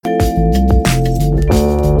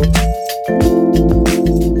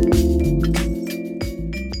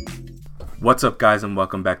What's up, guys, and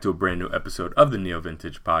welcome back to a brand new episode of the Neo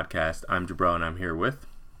Vintage Podcast. I'm Jabril, and I'm here with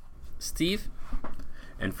Steve.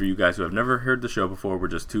 And for you guys who have never heard the show before, we're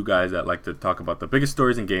just two guys that like to talk about the biggest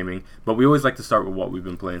stories in gaming, but we always like to start with what we've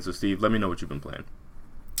been playing. So, Steve, let me know what you've been playing.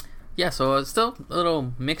 Yeah, so it's still a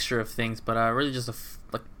little mixture of things, but really just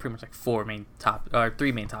pretty much three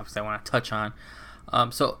main topics I want to touch on.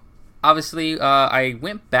 So obviously, I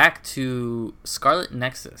went back to Scarlet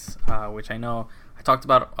Nexus, which I know I talked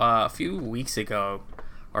about a few weeks ago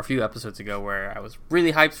or a few episodes ago, where I was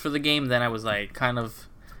really hyped for the game. Then I was like kind of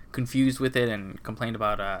confused with it and complained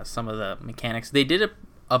about some of the mechanics. They did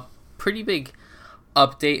a pretty big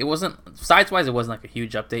update. It wasn't, size wise, it wasn't like a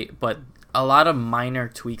huge update, but a lot of minor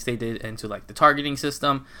tweaks they did into like the targeting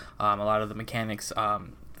system, a lot of the mechanics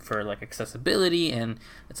for like accessibility, and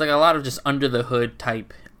it's like a lot of just under the hood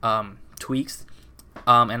type tweaks.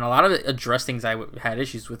 And a lot of it addressed things I had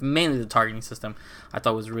issues with, mainly the targeting system. I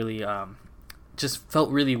thought was really just felt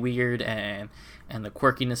really weird, and the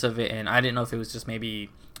quirkiness of it. And I didn't know if it was just maybe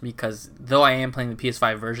because, though I am playing the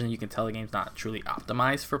PS5 version, you can tell the game's not truly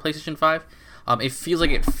optimized for PlayStation 5. It feels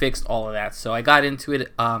like it fixed all of that. So I got into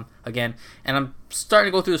it again, and I'm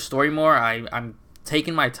starting to go through the story more. I'm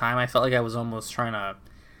taking my time. I felt like I was almost trying to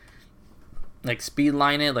like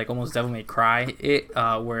speedline it, like almost Devil May Cry it,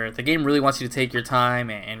 where the game really wants you to take your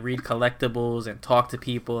time and read collectibles and talk to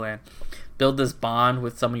people and build this bond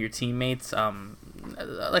with some of your teammates,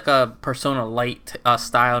 like a Persona Light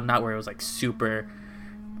style, not where it was like super,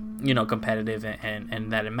 competitive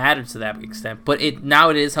and that it mattered to that extent. But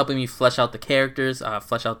now it is helping me flesh out the characters,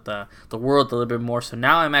 flesh out the world a little bit more. So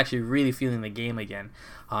now I'm actually really feeling the game again,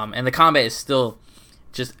 and the combat is still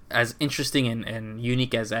just as interesting and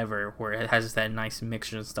unique as ever, where it has that nice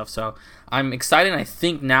mixture and stuff. So I'm excited, and I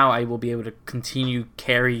think now I will be able to continue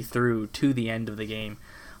carry through to the end of the game,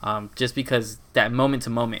 just because that moment to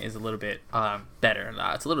moment is a little bit better.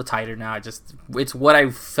 It's a little tighter now. It's what I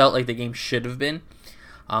felt like the game should have been,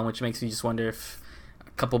 which makes me just wonder if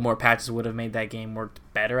a couple more patches would have made that game work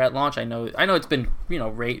better at launch. I know it's been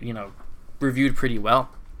reviewed pretty well,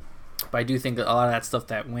 but I do think that a lot of that stuff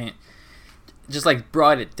that went just like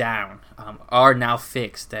brought it down are now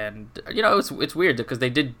fixed. And it's weird because they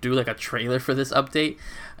did do like a trailer for this update,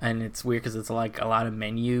 and it's weird because it's like a lot of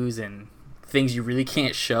menus and things you really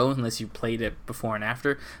can't show unless you played it before and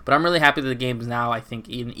after. But I'm really happy that the game is now, I think,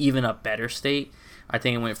 in even a better state. I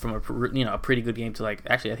think it went from a pretty good game to like,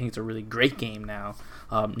 actually I think it's a really great game now,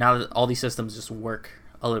 now that all these systems just work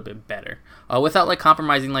a little bit better, without like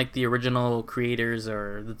compromising like the original creators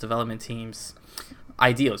or the development teams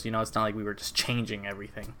ideals. It's not like we were just changing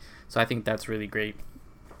everything. So I think that's really great.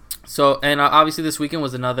 So, and obviously this weekend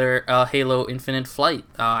was another Halo Infinite Flight.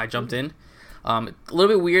 I jumped in. A little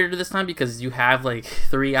bit weirder this time because you have like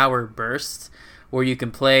 3-hour bursts where you can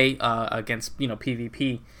play against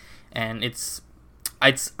PvP, and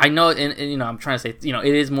I know, and I'm trying to say,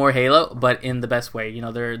 it is more Halo, but in the best way.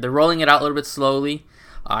 They're rolling it out a little bit slowly.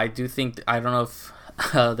 I do think, I don't know if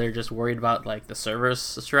they're just worried about like the server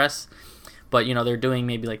stress, but they're doing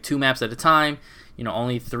maybe like 2 maps at a time.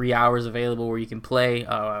 Only 3 hours available where you can play.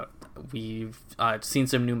 We've seen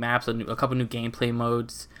some new maps, a couple new gameplay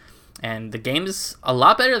modes, and the game is a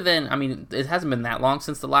lot better than, it hasn't been that long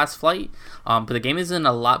since the last flight, but the game is in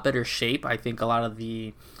a lot better shape. I think a lot of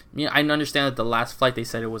the, I understand that the last flight they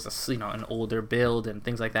said it was an older build and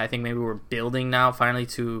things like that. I think maybe we're building now finally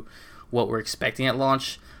to what we're expecting at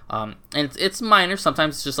launch. And it's minor.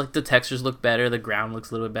 Sometimes it's just like the textures look better, the ground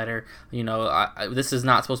looks a little bit better. This is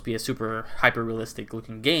not supposed to be a super hyper realistic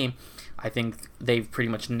looking game. I think they've pretty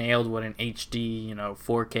much nailed what an HD,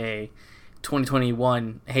 4K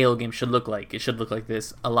 2021 Halo game should look like. It should look like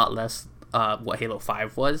this, a lot less what Halo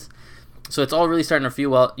 5 was. So it's all really starting to feel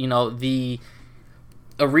well. The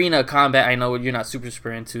arena combat, I know you're not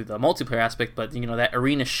super into the multiplayer aspect, but that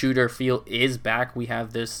arena shooter feel is back. We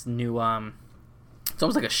have this new it's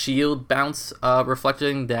almost like a shield bounce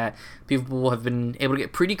reflecting that people have been able to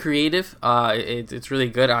get pretty creative. It's really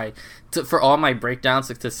good. For all my breakdowns,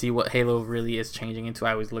 to see what Halo really is changing into,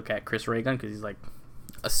 I always look at Chris Ray-Gun because he's like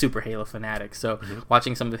a super Halo fanatic. So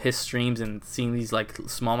watching some of his streams and seeing these like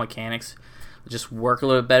small mechanics just work a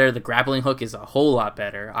little bit better. The grappling hook is a whole lot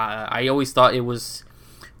better. I always thought it was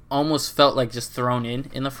almost felt like just thrown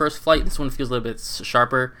in the first flight. This one feels a little bit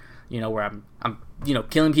sharper, where I'm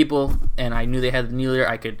killing people, and I knew they had the needler.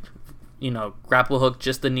 I could grapple hook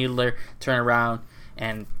just the needler, turn around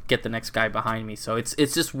and get the next guy behind me. So it's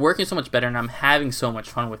just working so much better, and I'm having so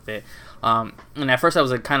much fun with it. And at first I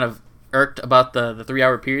was like kind of irked about the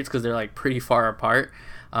 3-hour periods because they're like pretty far apart,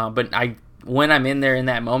 but when I'm in there in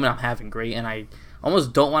that moment, I'm having great, and I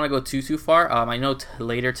almost don't want to go too far. I know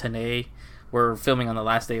later today we're filming on the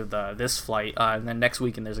last day of this flight, and then next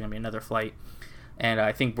weekend there's gonna be another flight. And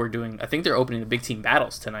I think they're opening the big team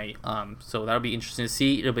battles tonight. So that'll be interesting to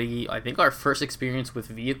see. It'll be, I think, our first experience with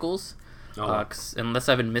vehicles. Unless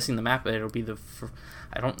I've been missing the map, it'll be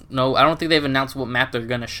I don't know. I don't think they've announced what map they're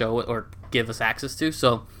gonna show or give us access to.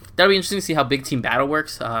 So that'll be interesting to see how big team battle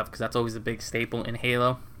works, because that's always a big staple in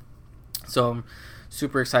Halo. So I'm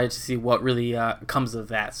super excited to see what really comes of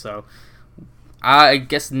that. So I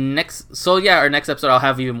guess our next episode I'll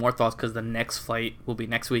have even more thoughts, because the next flight will be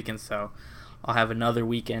next weekend. So I'll have another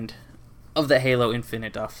weekend of the Halo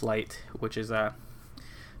Infinite flight, which is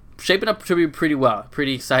shaping up to be pretty well.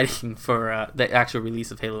 Pretty exciting for the actual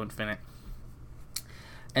release of Halo Infinite.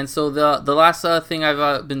 And so the last thing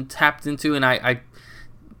I've been tapped into, and I'm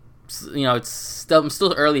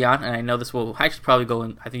still early on, and I know this will actually probably go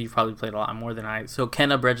in. I think you've probably played a lot more than I. So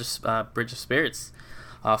Kena Bridge of Spirits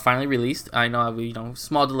finally released. I know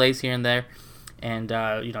small delays here and there, and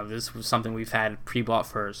this was something we've had pre-bought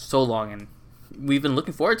for so long, and we've been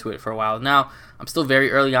looking forward to it for a while. Now, I'm still very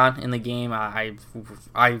early on in the game. I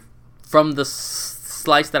from the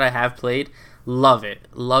slice that I have played, love it.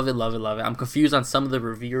 I'm confused on some of the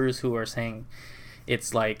reviewers who are saying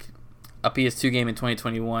it's like a PS2 game in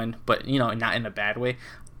 2021, but not in a bad way.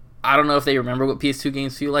 I don't know if they remember what PS2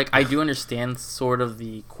 games feel like. I do understand sort of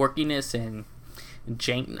the quirkiness and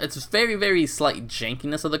it's very, very slight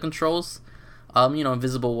jankiness of the controls.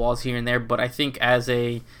 Invisible walls here and there, but I think as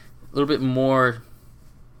a little bit more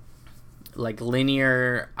like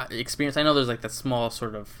linear experience. I know there's like that small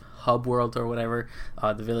sort of hub world or whatever,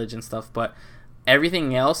 the village and stuff, but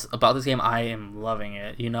everything else about this game, I am loving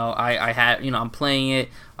it. I'm playing it,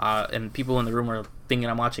 and people in the room are thinking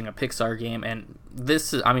I'm watching a Pixar game, and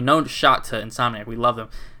this is, no shot to Insomniac, we love them.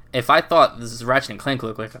 If I thought this is Ratchet and Clank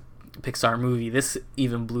looked like a Pixar movie, this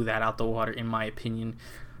even blew that out the water, in my opinion.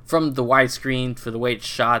 From the widescreen, for the way it's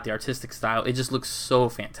shot, the artistic style, it just looks so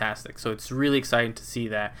fantastic. So it's really exciting to see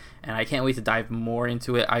that, and I can't wait to dive more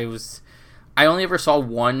into it. I only ever saw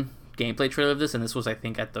one gameplay trailer of this, and this was, I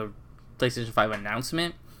think, at the PlayStation 5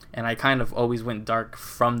 announcement, and I kind of always went dark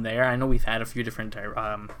from there. I know we've had a few different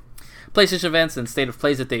PlayStation events and state of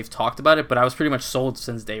plays that they've talked about it, but I was pretty much sold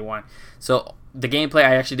since day one. So the gameplay,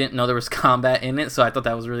 I actually didn't know there was combat in it, so I thought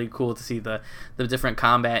that was really cool to see the different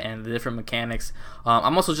combat and the different mechanics.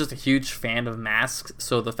 I'm also just a huge fan of masks,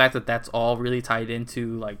 so the fact that that's all really tied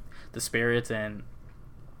into like the spirits and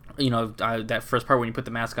that first part when you put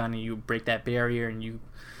the mask on and you break that barrier and you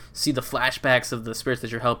see the flashbacks of the spirits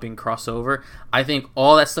that you're helping cross over. I think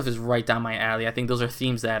all that stuff is right down my alley. I think those are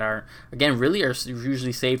themes that are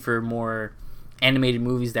usually saved for more animated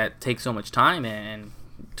movies that take so much time and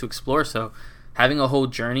to explore. So having a whole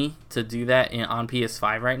journey to do that on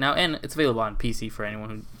PS5 right now, and it's available on PC for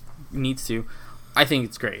anyone who needs to, I think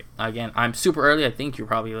it's great. Again, I'm super early. I think you're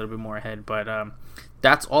probably a little bit more ahead, but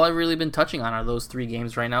that's all I've really been touching on are those three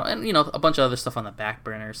games right now, and a bunch of other stuff on the back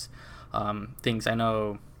burners.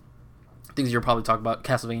 Things you're probably talking about,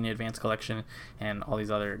 Castlevania Advanced Collection, and all these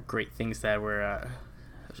other great things that were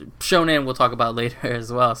shown in. We'll talk about later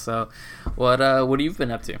as well. So, what have you been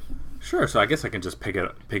up to? Sure. So I guess I can just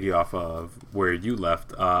piggy off of where you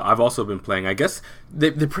left. I've also been playing. I guess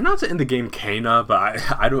they pronounce it in the game Kena, but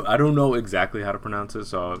I don't know exactly how to pronounce it.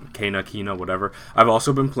 So Kena, whatever. I've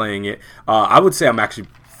also been playing it. I would say I'm actually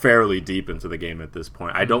fairly deep into the game at this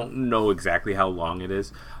point. I don't know exactly how long it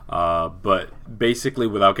is, but basically,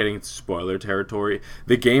 without getting into spoiler territory,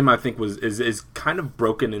 the game I think is kind of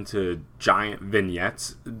broken into giant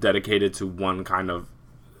vignettes dedicated to one kind of.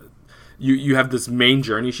 You have this main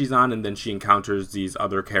journey she's on, and then she encounters these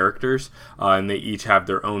other characters, and they each have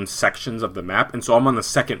their own sections of the map. And so I'm on the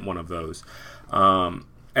second one of those. The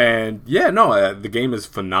game is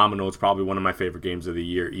phenomenal. It's probably one of my favorite games of the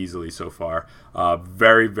year, easily so far.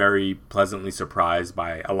 Very, very pleasantly surprised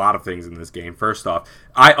by a lot of things in this game. First off,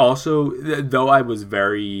 I also, though I was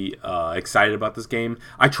very excited about this game,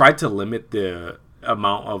 I tried to limit the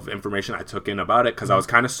amount of information I took in about it because I was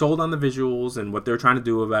kind of sold on the visuals and what they're trying to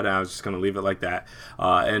do about it. I was just going to leave it like that.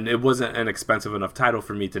 And it wasn't an expensive enough title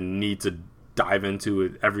for me to need to dive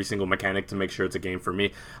into every single mechanic to make sure it's a game for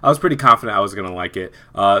me. I was pretty confident I was going to like it.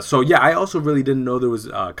 I also really didn't know there was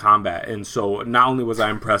combat. And so not only was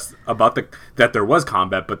I impressed about that there was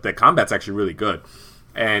combat, but the combat's actually really good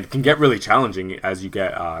and can get really challenging as you get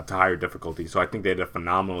to higher difficulty. So I think they did a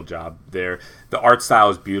phenomenal job there. The art style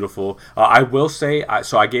is beautiful. I will say,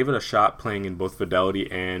 I gave it a shot playing in both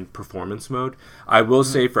fidelity and performance mode. I will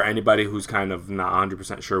say for anybody who's kind of not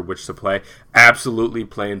 100% sure which to play, absolutely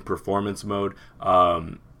play in performance mode.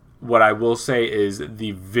 What I will say is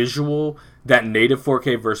the visual, that native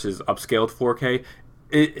 4K versus upscaled 4K,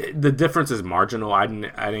 the difference is marginal. I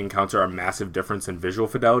didn't encounter a massive difference in visual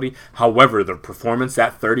fidelity. However, the performance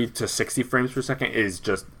at 30 to 60 frames per second is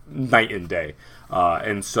just night and day.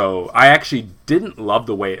 And so I actually didn't love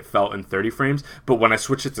the way it felt in 30 frames, but when I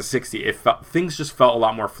switched it to 60, things just felt a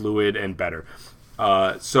lot more fluid and better.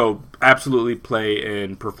 So absolutely play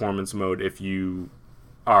in performance mode if you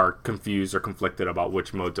are confused or conflicted about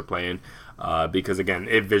which mode to play in, because again,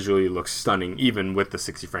 it visually looks stunning even with the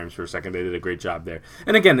 60 frames per second. They did a great job there,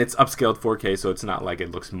 and again, it's upscaled 4K, so it's not like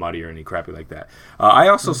it looks muddy or any crappy like that. I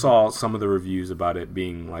also saw some of the reviews about it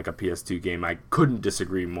being like a PS2 game. I couldn't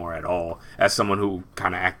disagree more at all, as someone who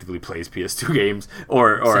kind of actively plays PS2 games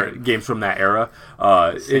or games from that era.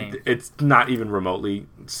 It's not even remotely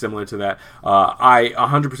similar to that. I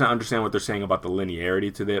 100% understand what they're saying about the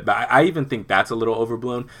linearity to it, but I even think that's a little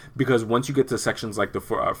overblown, because once you get to sections like the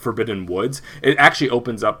Forbidden Woods, it actually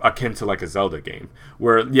opens up akin to like a Zelda game,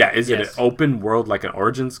 where it an open world like an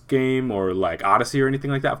Origins game or like Odyssey or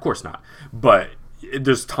anything like that? Of course not, but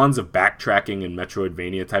there's tons of backtracking and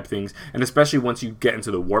Metroidvania type things, and especially once you get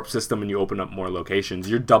into the warp system and you open up more locations,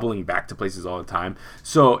 you're doubling back to places all the time.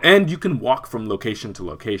 So, and you can walk from location to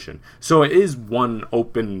location, so it is one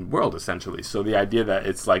open world essentially. So the idea that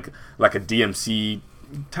it's like a DMC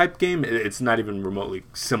type game, it's not even remotely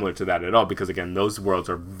similar to that at all, because again, those worlds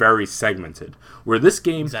are very segmented, where this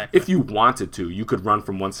game, if you wanted to, you could run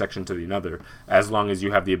from one section to the another, as long as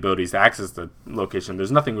you have the abilities to access the location.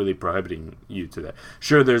 There's nothing really prohibiting you to that.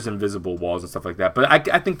 Sure, there's invisible walls and stuff like that, but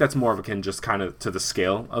I think that's more of akin just kind of to the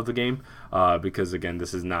scale of the game, because again,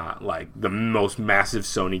 this is not like the most massive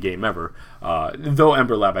Sony game ever, though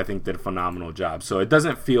Ember Lab I think did a phenomenal job. So it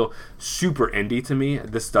doesn't feel super indie to me.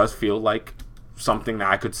 This does feel like something that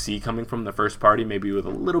I could see coming from the first party, maybe with a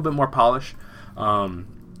little bit more polish.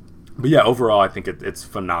 But yeah, overall, I think it's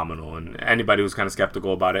phenomenal. And anybody who's kind of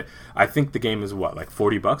skeptical about it, I think the game is like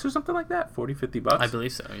 $40 or something like that? $40-$50? I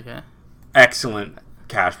believe so, yeah. Excellent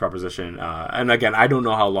cash proposition. And again, I don't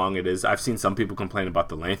know how long it is. I've seen some people complain about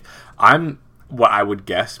the length. I'm what I would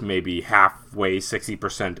guess maybe halfway,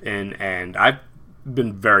 60% in, and I've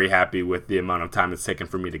been very happy with the amount of time it's taken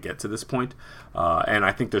for me to get to this point, and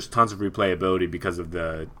I think there's tons of replayability because of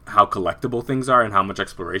how collectible things are and how much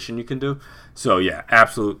exploration you can do. So yeah,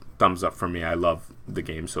 absolute thumbs up for me. I love the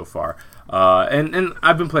game so far, and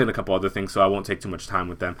I've been playing a couple other things, so I won't take too much time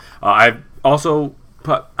with them. I've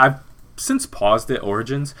since paused it,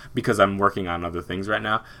 Origins, because I'm working on other things right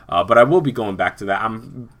now, but I will be going back to that.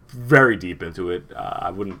 I'm very deep into it.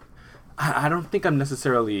 I don't think I'm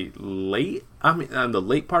necessarily late. I mean, I'm the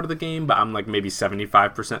late part of the game, but I'm like maybe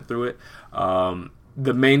 75% through it.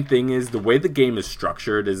 The main thing is the way the game is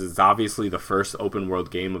structured is it's obviously the first open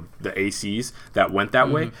world game of the ACs that went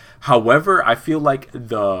that way. However, I feel like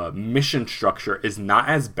the mission structure is not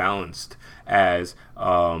as balanced as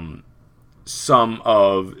some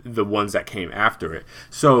of the ones that came after it.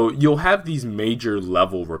 So you'll have these major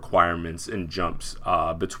level requirements and jumps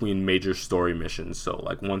between major story missions. So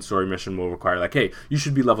like one story mission will require like, hey, you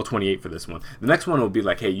should be level 28 for this one. The next one will be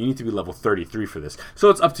like, hey, you need to be level 33 for this. So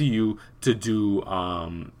it's up to you to do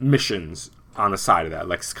missions on the side of that,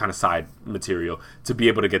 like kind of side material, to be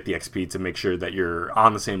able to get the XP to make sure that you're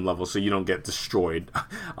on the same level so you don't get destroyed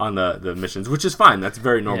on the missions, which is fine. That's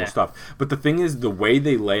very normal stuff. But the thing is, the way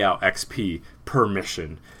they lay out XP per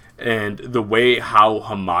mission and the way how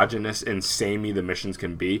homogenous and samey the missions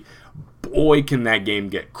can be, boy, can that game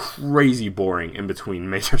get crazy boring in between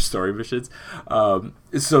major story missions.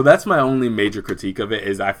 So that's my only major critique of it,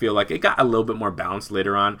 is I feel like it got a little bit more balanced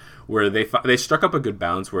later on, where they struck up a good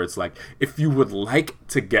balance where it's like, if you would like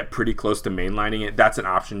to get pretty close to mainlining it, that's an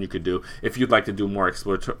option you could do. If you'd like to do more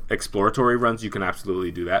exploratory runs, you can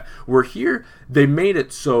absolutely do that. Where here, they made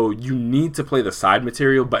it so you need to play the side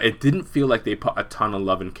material, but it didn't feel like they put a ton of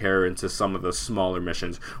love and care into some of the smaller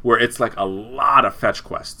missions, where it's like a lot of fetch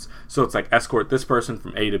quests. So it's like, escort this person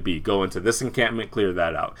from A to B, go into this encampment, clear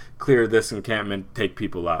that out, clear this encampment, take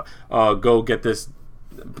people out, go get this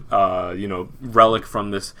relic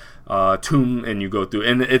from this tomb, and you go through,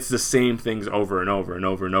 and it's the same things over and over and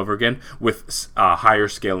over and over again with higher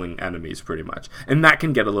scaling enemies pretty much. And that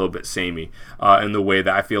can get a little bit samey in the way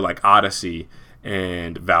that I feel like Odyssey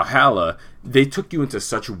and Valhalla, they took you into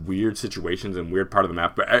such weird situations and weird part of the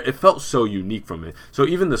map, but it felt so unique from it. So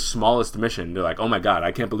even the smallest mission, they're like, oh my god,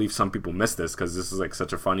 I can't believe some people missed this, because this is like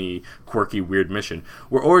such a funny, quirky, weird mission.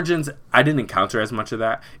 Where Origins, I didn't encounter as much of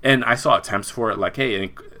that, and I saw attempts for it, like,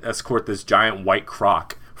 hey, escort this giant white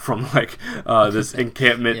croc from like this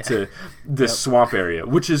encampment to this Yep. swamp area,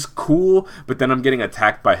 which is cool. But then I'm getting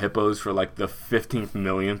attacked by hippos for like the 15th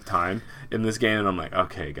millionth time in this game, and I'm like,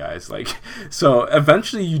 okay, guys, like, so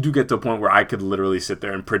eventually you do get to a point where I could literally sit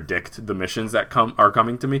there and predict the missions that are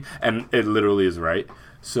coming to me, and it literally is right.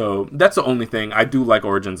 So that's the only thing. I do like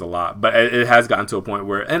Origins a lot, but it has gotten to a point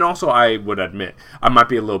where, and also I would admit, I might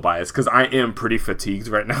be a little biased because I am pretty fatigued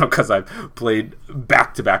right now because I've played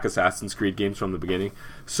back-to-back Assassin's Creed games from the beginning.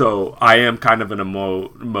 So I am kind of in a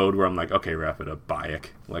mode where I'm like, okay, wrap it up, Bayek.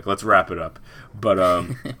 Like, let's wrap it up. But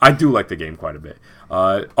I do like the game quite a bit.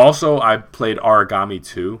 Also, I played Origami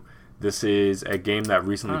 2. This is a game that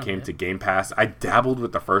recently came to Game Pass. I dabbled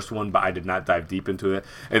with the first one, but I did not dive deep into it.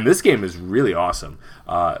 And this game is really awesome.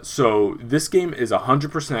 So this game is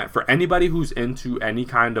 100% for anybody who's into any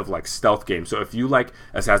kind of like stealth game. So if you like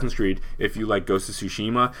Assassin's Creed, if you like Ghost of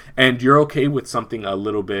Tsushima, and you're okay with something a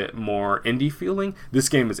little bit more indie feeling, this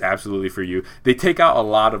game is absolutely for you. They take out a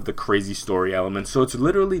lot of the crazy story elements. So it's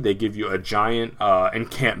literally, they give you a giant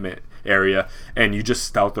encampment area, and you just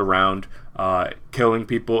stealth around, killing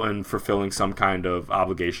people and fulfilling some kind of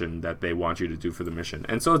obligation that they want you to do for the mission.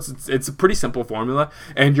 And so it's a pretty simple formula,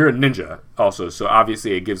 and you're a ninja also, so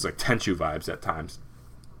obviously it gives like Tenchu vibes at times.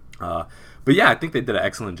 But yeah, I think they did an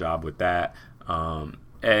excellent job with that.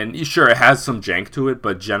 And sure, it has some jank to it,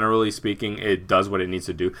 but generally speaking, it does what it needs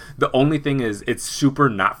to do. The only thing is, it's super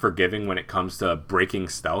not forgiving when it comes to breaking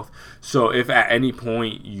stealth. So if at any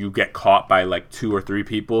point you get caught by like 2 or 3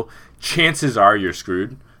 people, chances are you're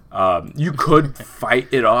screwed. You could fight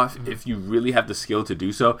it off if you really have the skill to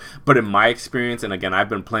do so, but in my experience, and again, I've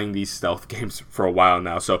been playing these stealth games for a while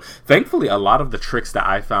now, so thankfully a lot of the tricks that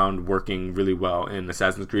I found working really well in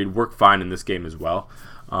Assassin's Creed work fine in this game as well.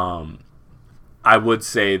 I would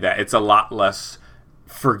say that it's a lot less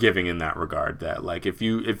forgiving in that regard, that like if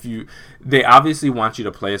you they obviously want you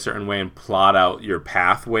to play a certain way and plot out your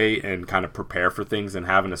pathway and kind of prepare for things and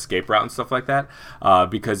have an escape route and stuff like that,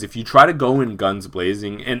 because if you try to go in guns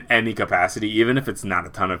blazing in any capacity, even if it's not a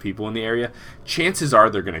ton of people in the area, chances are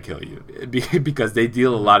they're going to kill you because they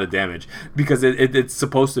deal a lot of damage, because it's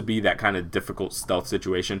supposed to be that kind of difficult stealth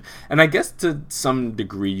situation. And I guess to some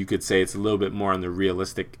degree you could say it's a little bit more on the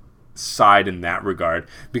realistic side in that regard,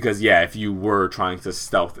 because yeah, if you were trying to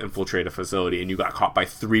stealth infiltrate a facility and you got caught by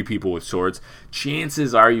 3 people with swords,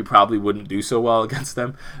 chances are you probably wouldn't do so well against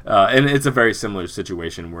them. And it's a very similar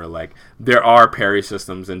situation where like there are parry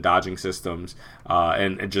systems and dodging systems,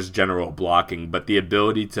 and just general blocking, but the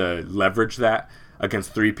ability to leverage that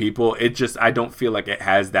against 3 people, I don't feel like it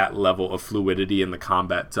has that level of fluidity in the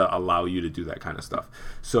combat to allow you to do that kind of stuff.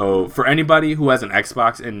 So for anybody who has an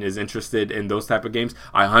Xbox and is interested in those type of games,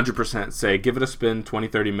 I 100% say give it a spin,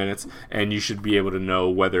 20-30 minutes, and you should be able to know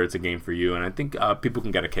whether it's a game for you. And I think people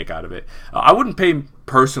can get a kick out of it. I wouldn't pay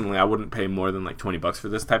more than like $20 for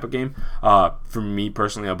this type of game. For me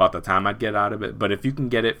personally, about the time I'd get out of it. But if you can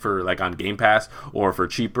get it for like on Game Pass or for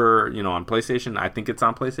cheaper, on PlayStation, I think it's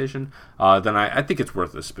on PlayStation, then I think it's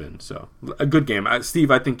worth a spin. So a good game.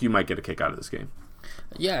 Steve, I think you might get a kick out of this game.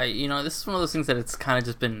 Yeah, this is one of those things that it's kind of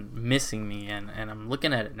just been missing me, and I'm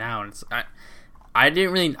looking at it now, and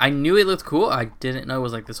I knew it looked cool. I didn't know it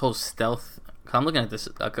was like this whole stealth. I'm looking at this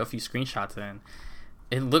like a few screenshots, and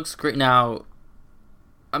it looks great. Now,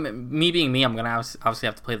 I mean, me being me, I'm gonna obviously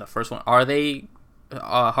have to play the first one. Are they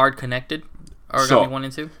hard connected? Origami 1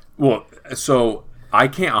 and 2? Well, so I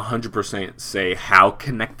can't 100% say how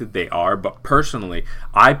connected they are, but personally,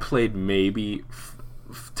 I played maybe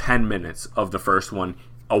 10 minutes of the first one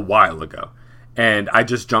a while ago, and I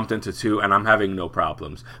just jumped into 2, and I'm having no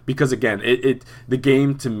problems, because again, the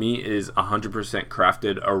game to me is 100%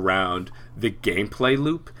 crafted around the gameplay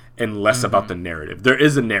loop and less about the narrative. There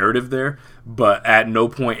is a narrative there, but at no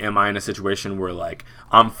point am I in a situation where like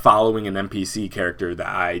I'm following an NPC character that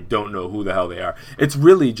I don't know who the hell they are. It's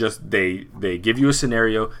really just they give you a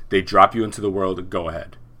scenario, they drop you into the world, go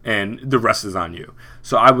ahead, and the rest is on you.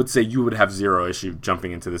 So I would say you would have zero issue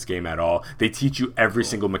jumping into this game at all. They teach you every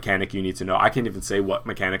single mechanic you need to know. I can't even say what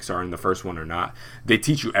mechanics are in the first one or not. They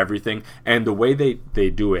teach you everything, and the way they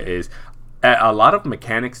do it is a lot of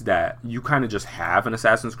mechanics that you kind of just have in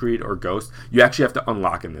Assassin's Creed or Ghost, you actually have to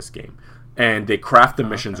unlock in this game. And they craft the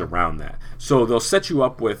missions around that. So they'll set you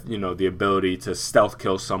up with, the ability to stealth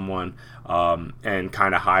kill someone, and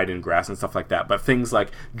kind of hide in grass and stuff like that. But things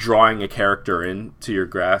like drawing a character into your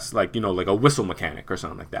grass, like, you know, like a whistle mechanic or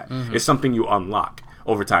something like that, is something you unlock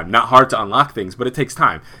over time. Not hard to unlock things, but it takes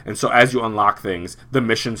time. And so as you unlock things, the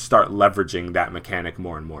missions start leveraging that mechanic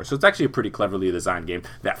more and more. So it's actually a pretty cleverly designed game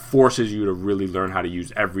that forces you to really learn how to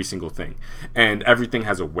use every single thing. And everything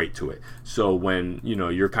has a weight to it. So when, you know,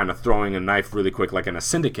 you're kind of throwing a knife really quick, like in a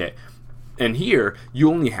Syndicate, and here you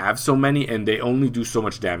only have so many and they only do so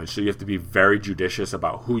much damage. So you have to be very judicious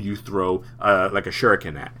about who you throw like a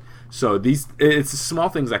shuriken at. So it's small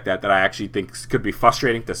things like that I actually think could be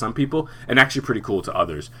frustrating to some people and actually pretty cool to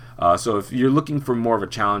others. So if you're looking for more of a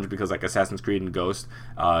challenge, because like Assassin's Creed and Ghost,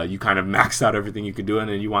 you kind of maxed out everything you could do, and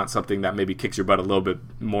then you want something that maybe kicks your butt a little bit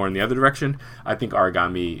more in the other direction, I think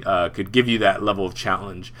Origami could give you that level of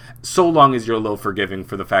challenge, so long as you're a little forgiving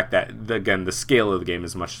for the fact that, again, the scale of the game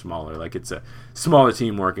is much smaller. Like, it's a smaller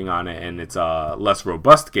team working on it, and it's a less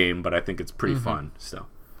robust game, but I think it's pretty fun still.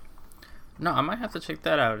 No, I might have to check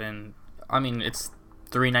that out. And I mean, it's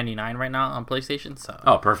 $3.99 right now on PlayStation.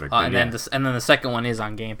 So perfect. And then the second one is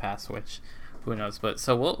on Game Pass, which who knows? But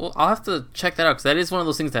so I'll have to check that out, because that is one of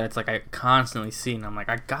those things that it's like I constantly see, and I'm like,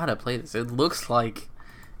 I gotta play this. It looks like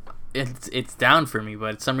it's down for me,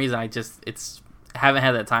 but for some reason I haven't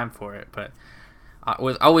had that time for it. But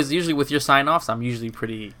usually with your sign-offs, I'm usually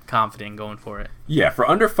pretty confident going for it. Yeah, for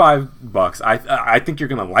under $5, I think you're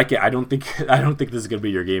gonna like it. I don't think this is gonna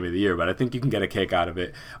be your game of the year, but I think you can get a kick out of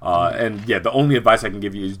it. And yeah, the only advice I can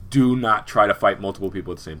give you is do not try to fight multiple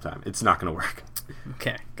people at the same time. It's not gonna work.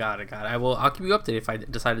 Okay, got it. I'll keep you updated if I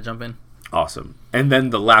decide to jump in. Awesome. And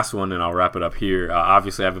then the last one, and I'll wrap it up here.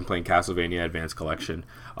 Obviously, I've been playing Castlevania Advanced Collection.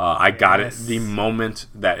 I got it the moment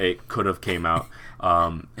that it could have came out.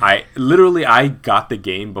 I got the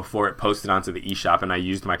game before it posted onto the eShop, and I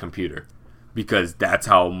used my computer because that's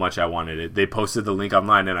how much I wanted it. They posted the link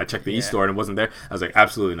online, and I checked the eStore, and it wasn't there. I was like,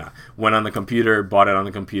 absolutely not. Went on the computer, bought it on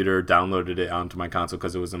the computer, downloaded it onto my console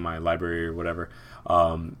because it was in my library or whatever.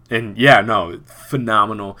 And yeah, no,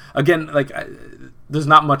 phenomenal. Again, like, there's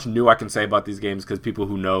not much new I can say about these games because people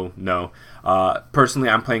who know. Personally,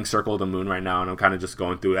 I'm playing Circle of the Moon right now, and I'm kind of just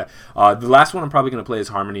going through it. The last one I'm probably going to play is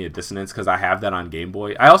Harmony of Dissonance because I have that on Game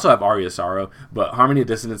Boy. I also have Aria of Sorrow, but Harmony of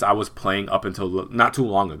Dissonance I was playing up until not too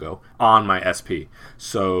long ago on my SP.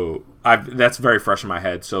 So that's very fresh in my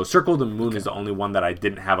head. So Circle of the Moon is the only one that I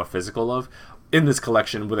didn't have a physical of in this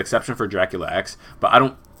collection, with exception for Dracula X. But I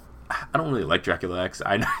don't really like Dracula X,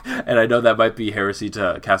 and I know that might be heresy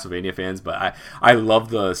to Castlevania fans, but I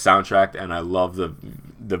love the soundtrack and I love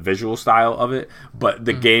the visual style of it, but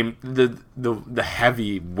the game, the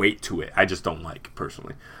heavy weight to it, I just don't like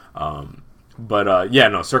personally. Yeah,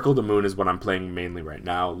 no, Circle of the Moon is what I'm playing mainly right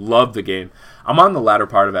now. Love the game. I'm on the latter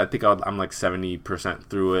part of it. I think I'm like 70%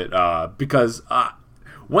 through it because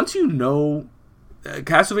once you know,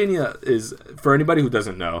 Castlevania is, for anybody who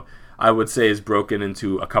doesn't know, I would say is broken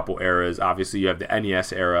into a couple eras. Obviously, you have the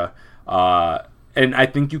NES era, and I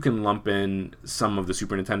think you can lump in some of the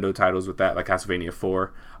Super Nintendo titles with that, like Castlevania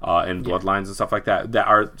 4 and Bloodlines and stuff like that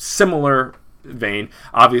are similar vein.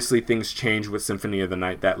 Obviously, things change with Symphony of the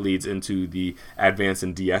Night that leads into the Advance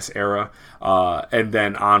and DS era, and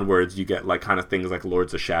then onwards you get like kind of things like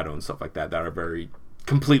Lords of Shadow and stuff like that are very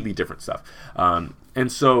completely different stuff.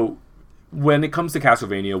 And so when it comes to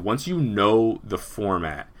Castlevania, once you know the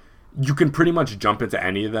format, you can pretty much jump into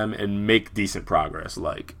any of them and make decent progress,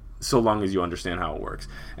 like, so long as you understand how it works.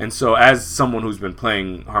 And so as someone who's been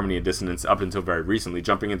playing Harmony of Dissonance up until very recently,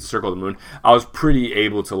 jumping into Circle of the Moon, I was pretty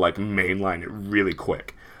able to like mainline it really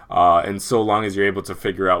quick. And so long as you're able to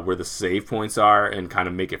figure out where the save points are and kind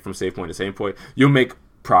of make it from save point to save point, you'll make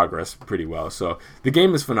progress pretty well. So the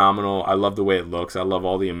game is phenomenal. I love the way it looks. I love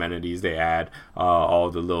all the amenities they add, all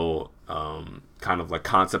the little kind of like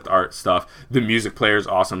concept art stuff. The music player is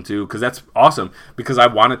awesome too, because that's awesome, because I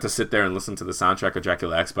wanted to sit there and listen to the soundtrack of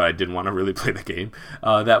Dracula X, but I didn't want to really play the game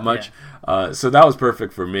that much. So that was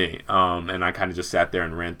perfect for me, and I kind of just sat there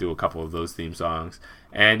and ran through a couple of those theme songs.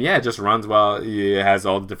 And yeah, it just runs well. It has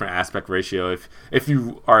all the different aspect ratio. If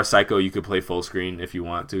you are a psycho, you could play full screen if you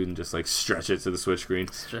want to, and just like stretch it to the Switch screen.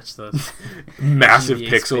 Stretch those massive GBA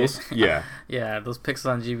pixels. space. Yeah, yeah, those pixels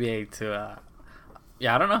on GBA to.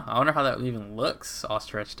 Yeah, I don't know. I wonder how that even looks all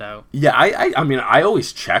stretched out. Yeah, I mean, I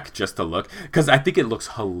always check just to look, because I think it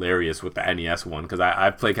looks hilarious with the NES one, because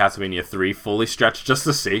I've played Castlevania 3 fully stretched just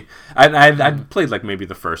to see. And I played like maybe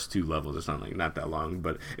the first 2 levels or something, not that long,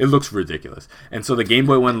 but it looks ridiculous. And so the Game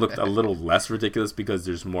Boy one looked a little less ridiculous because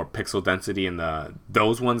there's more pixel density in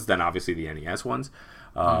those ones than obviously the NES ones.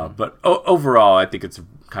 But overall, I think it's a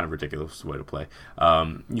kind of ridiculous way to play.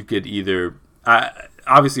 You could either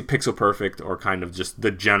Obviously, Pixel Perfect or kind of just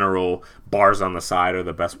the general bars on the side are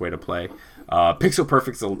the best way to play. Pixel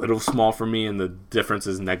Perfect's a little small for me, and the difference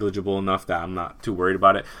is negligible enough that I'm not too worried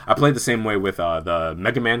about it. I played the same way with the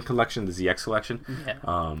Mega Man collection, the ZX collection,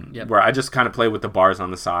 where I just kind of play with the bars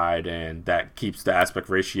on the side, and that keeps the aspect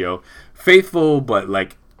ratio faithful, but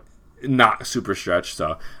like not super stretched.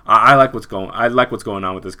 So I like what's going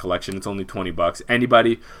on with this collection. It's only $20.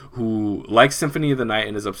 Anybody who likes Symphony of the Night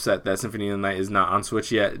and is upset that Symphony of the Night is not on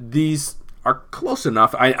Switch yet, these are close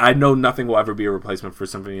enough. I know nothing will ever be a replacement for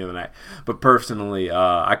Symphony of the Night, but personally,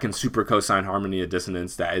 I can super co-sign Harmony of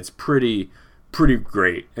Dissonance that it's pretty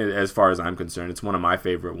great as far as I'm concerned. It's one of my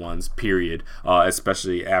favorite ones, period,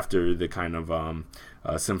 especially after the kind of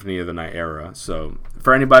Symphony of the Night era. So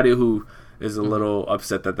for anybody who is a little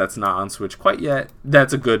upset that that's not on Switch quite yet,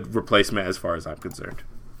 that's a good replacement as far as I'm concerned.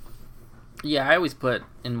 Yeah, I always put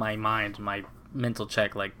in my mind, my mental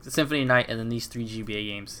check, like Symphony of the Night and then these 3 GBA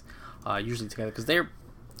games usually together, because they're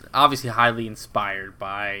obviously highly inspired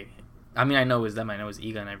by, I mean, I know it's them, I know it's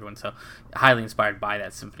Iga and everyone, so highly inspired by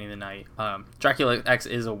that Symphony of the Night. Dracula X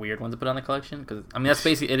is a weird one to put on the collection, because, I mean, that's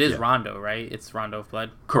basically, it is Rondo, right? It's Rondo of Blood.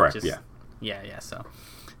 Correct, Yeah, so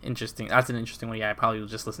interesting. That's an interesting one. Yeah, I probably will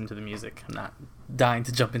just listen to the music. I'm not dying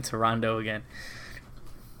to jump into Rondo again.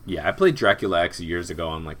 Yeah, I played Dracula X years ago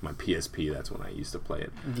on like my PSP. That's when I used to play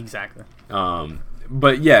it. Exactly.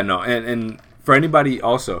 But yeah, no, and for anybody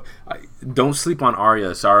also, don't sleep on Aria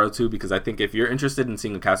of Sorrow 2, because I think if you're interested in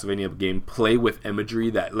seeing a Castlevania game play with imagery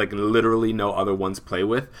that like literally no other ones play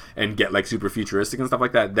with and get like super futuristic and stuff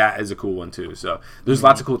like that, that is a cool one too. So there's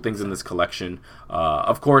lots of cool things in this collection.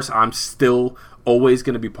 Of course, I'm still always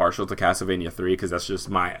going to be partial to Castlevania 3 because that's just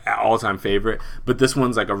my all-time favorite, but this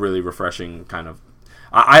one's like a really refreshing kind of,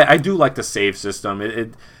 I do like the save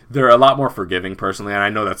system. They're a lot more forgiving personally, and I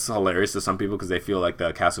know that's hilarious to some people because they feel like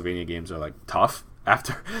the Castlevania games are like tough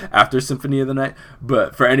after Symphony of the Night.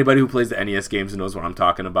 But for anybody who plays the NES games and knows what I'm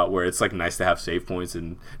talking about, where it's like nice to have save points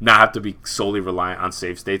and not have to be solely reliant on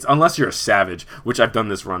save states, unless you're a savage, which I've done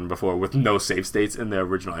this run before with no save states in the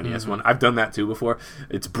original NES one. I've done that too before.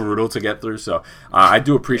 It's brutal to get through, so I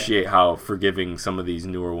do appreciate how forgiving some of these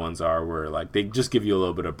newer ones are, where like they just give you a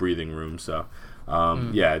little bit of breathing room. So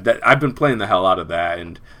I've been playing the hell out of that,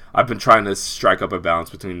 and I've been trying to strike up a balance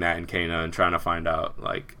between that and Kena and trying to find out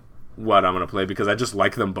like what I'm gonna play, because I just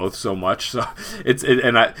like them both so much. So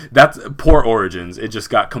that's poor Origins. It just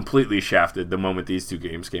got completely shafted the moment these two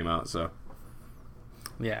games came out. So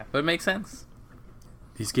yeah, but it makes sense.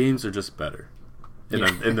 These games are just better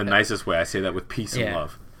in the nicest way. I say that with peace and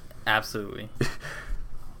love. Absolutely.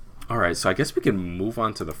 All right, so I guess we can move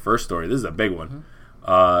on to the first story. This is a big one.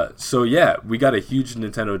 So yeah, we got a huge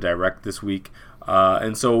Nintendo Direct this week,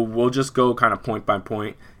 and so we'll just go kind of point by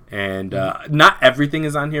point, and not everything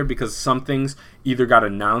is on here because some things either got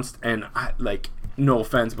announced and like, no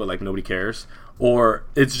offense, but like nobody cares, or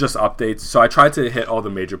it's just updates. So I tried to hit all the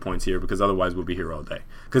major points here because otherwise we'll be here all day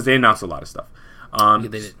because they announced a lot of stuff. They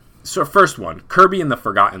did. So first one, Kirby and the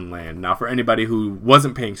Forgotten Land. Now, for anybody who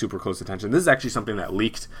wasn't paying super close attention, this is actually something that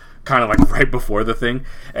leaked kind of like right before the thing,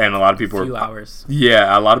 and a lot of people were hours.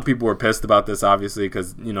 Yeah, a lot of people were pissed about this, obviously,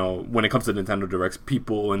 because you know when it comes to Nintendo Directs,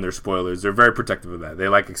 people and their spoilers, they're very protective of that. They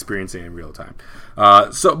like experiencing it in real time.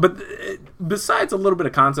 But besides a little bit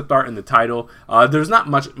of concept art in the title, there's not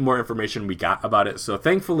much more information we got about it. So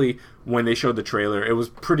thankfully, when they showed the trailer, it was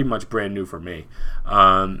pretty much brand new for me,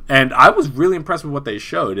 and I was really impressed with what they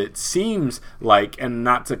showed. It seems like, and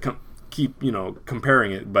not to keep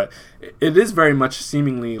comparing it, but it is very much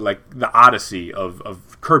seemingly like the Odyssey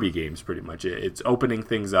of Kirby games. Pretty much, it's opening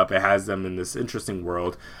things up. It has them in this interesting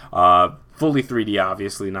world, fully 3D,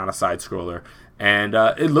 obviously, not a side scroller, and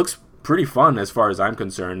it looks pretty fun as far as I'm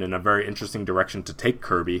concerned, and a very interesting direction to take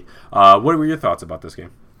Kirby. What were your thoughts about this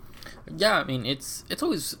game? Yeah, I mean, it's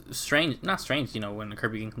always not strange, when a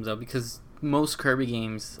Kirby game comes out, because most Kirby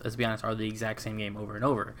games, let's be honest, are the exact same game over and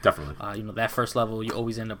over. Definitely. That first level, you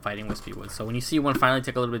always end up fighting Wispy Woods. So when you see one finally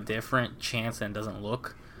take a little bit different chance and doesn't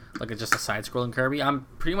look like it's just a side-scrolling Kirby, I'm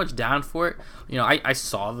pretty much down for it. I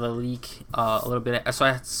saw the leak a little bit. So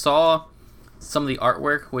I saw some of the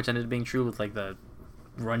artwork, which ended up being true with like the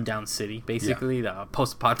rundown city, basically, the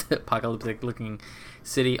post-apocalyptic looking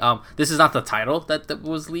city. This is not the title that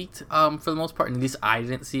was leaked for the most part, and at least I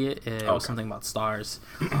didn't see it. It was something about stars.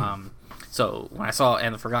 So when I saw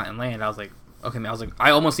And the Forgotten Land, I was like, okay, man.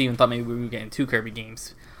 I almost even thought maybe we were getting 2 Kirby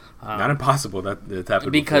games. Not impossible that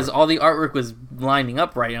happened because before. all the artwork was lining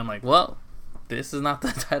up right. I'm like, well, this is not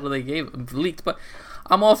the title they leaked, but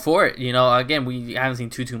I'm all for it. Again, we haven't seen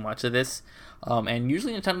too much of this, and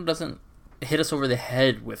usually Nintendo doesn't hit us over the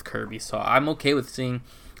head with Kirby, so I'm okay with seeing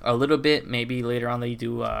a little bit. Maybe later on they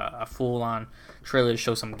do a full on trailer to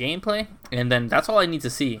show some gameplay, and then that's all I need to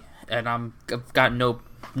see. And I've got no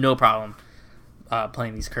problem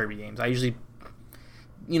playing these Kirby games. I usually,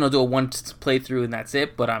 do a one playthrough and that's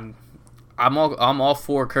it. But I'm all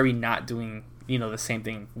for Kirby not doing the same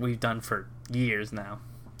thing we've done for years now.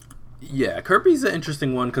 Yeah, Kirby's an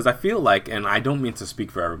interesting one because I feel like, and I don't mean to speak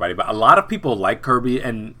for everybody, but a lot of people like Kirby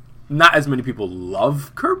and not as many people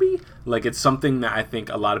love Kirby. Like, it's something that I think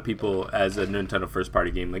a lot of people, as a Nintendo first party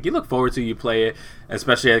game, like, you look forward to, you play it,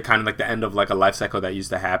 especially at kind of like the end of like a life cycle that used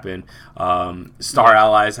to happen. Star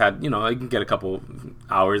Allies had, you can get a couple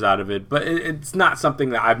hours out of it, but it's not something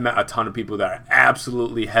that I've met a ton of people that are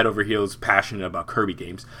absolutely head over heels passionate about Kirby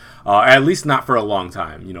games. At least not for a long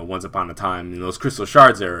time. Once upon a time, in those Crystal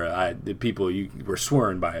Shards era, the people you were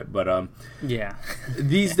sworn by it. But yeah,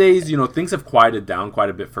 these days, things have quieted down quite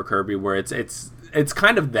a bit for Kirby, where it's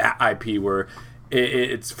kind of that IP where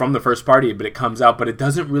it's from the first party, but it comes out, but it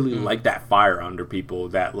doesn't really light that fire under people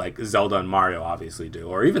that like Zelda and Mario obviously do,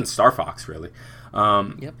 or even Star Fox really.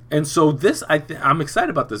 Yep. And so I'm excited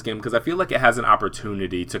about this game because I feel like it has an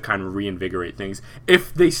opportunity to kind of reinvigorate things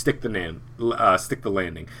if they stick the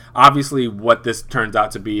landing. Obviously, what this turns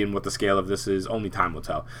out to be and what the scale of this is, only time will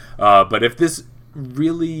tell. But if this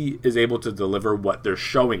really is able to deliver what they're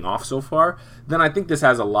showing off so far, then I think this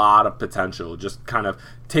has a lot of potential, just kind of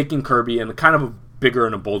taking Kirby in kind of a bigger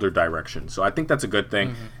and a bolder direction. So I think that's a good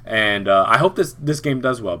thing. And I hope this game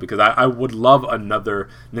does well, because I would love another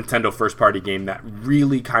Nintendo first party game that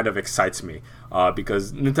really kind of excites me,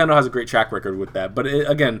 because Nintendo has a great track record with that. But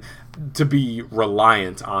again, to be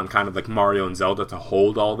reliant on kind of like Mario and Zelda to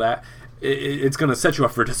hold all that, it's going to set you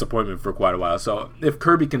up for disappointment for quite a while. So if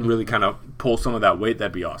Kirby can really kind of pull some of that weight,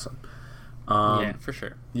 that'd be awesome. Yeah, for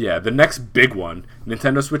sure. Yeah, the next big one,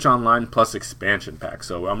 Nintendo Switch Online plus expansion pack.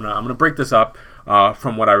 So I'm gonna break this up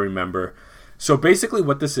from what I remember. So basically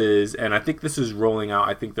what this is, and I think this is rolling out,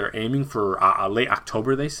 I think they're aiming for late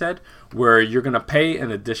October, they said, where you're going to pay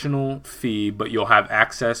an additional fee, but you'll have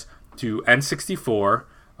access to N64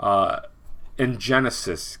 and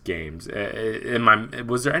Genesis games.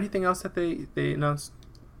 Was there anything else that they announced?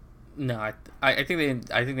 No, I think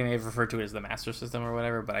they may have referred to it as the Master System or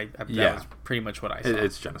whatever, but that was pretty much what I saw.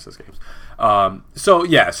 It's Genesis games.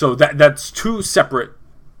 So that's two separate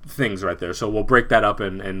things right there. So we'll break that up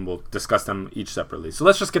and we'll discuss them each separately. So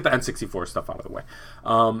let's just get the N64 stuff out of the way.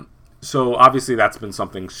 So obviously that's been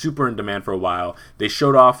something super in demand for a while. They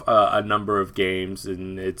showed off a number of games,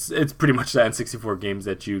 and it's pretty much the N64 games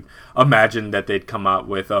that you'd imagine that they'd come out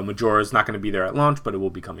with. Majora's not going to be there at launch, but it will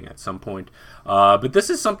be coming at some point. But this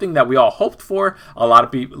is something that we all hoped for. A lot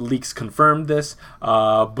of leaks confirmed this,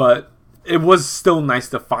 but it was still nice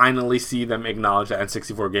to finally see them acknowledge that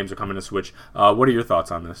N64 games are coming to Switch. What are your thoughts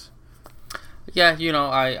on this? Yeah,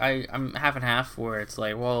 I'm half and half, where it's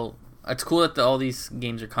like, well, it's cool that all these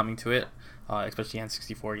games are coming to it, especially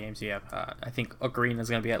N64 games. You have, I think Ocarina is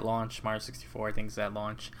going to be at launch. Mario 64, I think, is at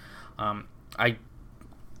launch. I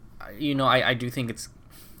do think it's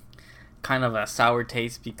kind of a sour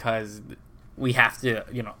taste because we have to,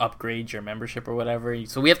 upgrade your membership or whatever.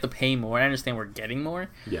 So we have to pay more. I understand we're getting more.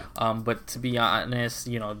 Yeah. But to be honest,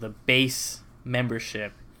 the base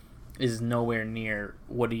membership is nowhere near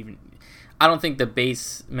what even... I don't think the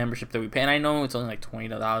base membership that we pay, and I know it's only like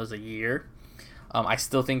 $20 a year. I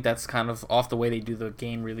still think that's kind of off the way they do the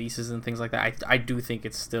game releases and things like that. I do think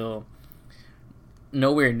it's still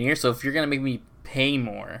nowhere near. So if you're going to make me pay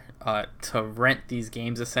more to rent these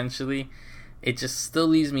games, essentially, it just still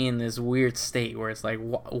leaves me in this weird state where it's like,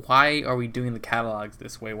 why are we doing the catalogs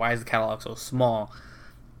this way? Why is the catalog so small?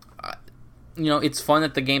 It's fun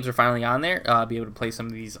that the games are finally on there. Be able to play some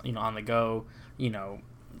of these, on the go,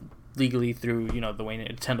 legally through, the way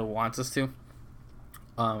Nintendo wants us to.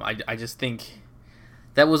 I just think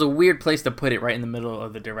that was a weird place to put it, right in the middle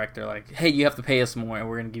of the director. Like, hey, you have to pay us more, and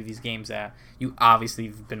we're going to give these games that you obviously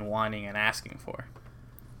have been wanting and asking for.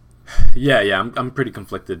 Yeah, I'm pretty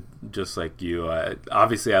conflicted, just like you.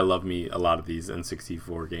 Obviously, I love me a lot of these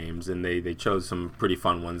N64 games, and they chose some pretty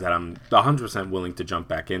fun ones that I'm 100% willing to jump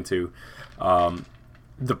back into.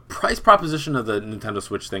 The price proposition of the Nintendo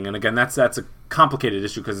Switch thing, and again, that's a complicated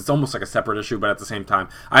issue because it's almost like a separate issue, but at the same time,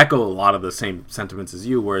 I echo a lot of the same sentiments as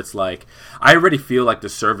you, where it's like, I already feel like the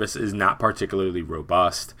service is not particularly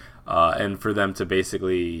robust, and for them to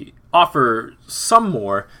basically offer some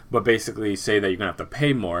more, but basically say that you're going to have to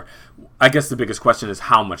pay more, I guess the biggest question is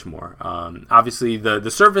how much more. Obviously,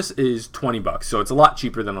 the service is $20, so it's a lot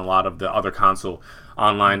cheaper than a lot of the other console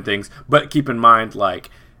online things, but keep in mind,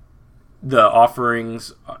 like, the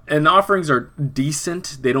offerings are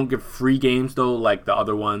decent. They don't give free games though, like the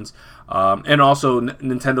other ones. And also,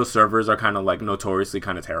 Nintendo servers are kind of like notoriously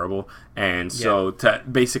kind of terrible. And so to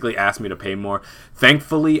basically ask me to pay more,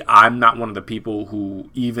 thankfully, I'm not one of the people who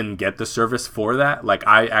even get the service for that. Like,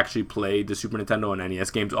 I actually play the Super Nintendo and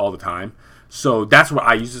NES games all the time. So that's what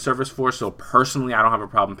I use the service for. So personally, I don't have a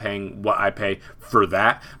problem paying what I pay for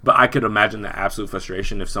that. But I could imagine the absolute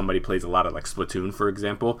frustration if somebody plays a lot of like Splatoon, for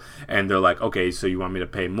example, and they're like, okay, so you want me to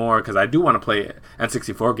pay more because I do want to play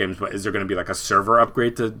N64 games, but is there going to be like a server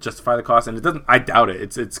upgrade to justify the cost? And it doesn't. I doubt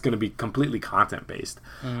it. It's going to be completely content based.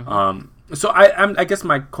 So I guess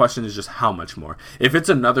my question is just how much more? If it's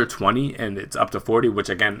another 20 and it's up to 40, which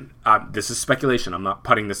again, this is speculation. I'm not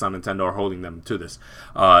putting this on Nintendo or holding them to this.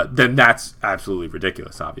 Then that's absolutely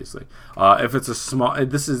ridiculous, obviously. If it's a small,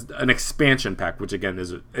 this is an expansion pack, which again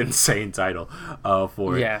is an insane title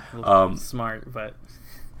for it. Yeah, smart, but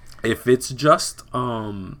if it's just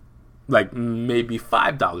like maybe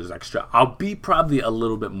 $5 extra, I'll be probably a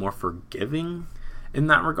little bit more forgiving in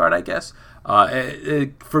that regard, I guess.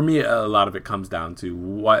 For me, a lot of it comes down to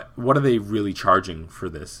what are they really charging for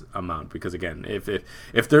this amount? Because again,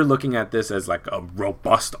 if they're looking at this as like a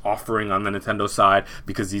robust offering on the Nintendo side,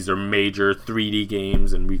 because these are major 3D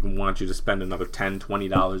games and we want you to spend another $10,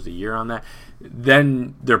 $20 a year on that,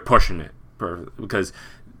 then they're pushing it. Because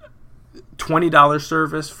 $20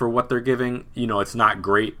 service for what they're giving, it's not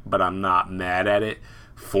great, but I'm not mad at it.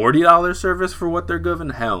 $40 service for what they're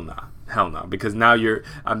giving, hell no, because now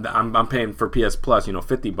I'm paying for PS Plus,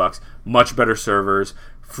 $50, much better servers,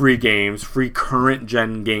 free games, free current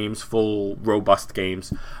gen games, full robust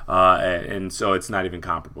games, and so it's not even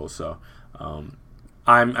comparable. So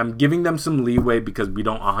I'm giving them some leeway because we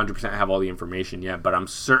don't 100% have all the information yet, but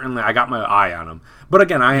I got my eye on them. But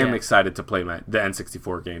again, I am excited to play the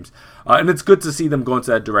N64 games, and it's good to see them go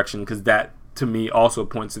into that direction because that to me also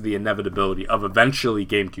points to the inevitability of eventually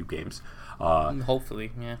GameCube games.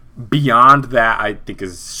 Hopefully, yeah. Beyond that, I think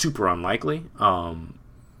is super unlikely,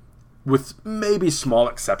 with maybe small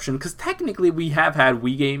exception, because technically we have had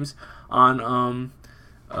Wii games on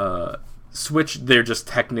Switch. They're just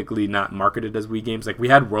technically not marketed as Wii games. Like we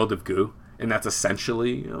had World of Goo, and that's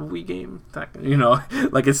essentially a Wii game.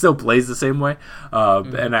 Like it still plays the same way.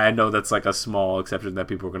 And I know that's like a small exception that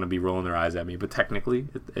people are going to be rolling their eyes at me, but technically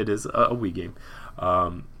it is a Wii game.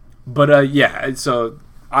 So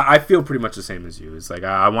I feel pretty much the same as you. It's like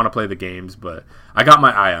I want to play the games, but I got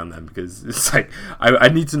my eye on them because it's like I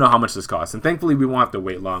need to know how much this costs. And thankfully, we won't have to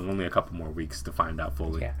wait long, only a couple more weeks to find out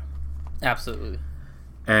fully. Yeah, absolutely.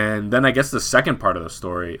 And then I guess the second part of the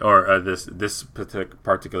story, or this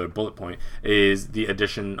particular bullet point, is the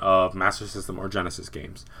addition of Master System or Genesis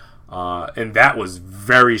games. And that was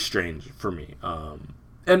very strange for me.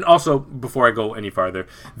 And also, before I go any farther,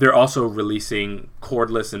 they're also releasing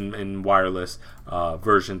cordless and wireless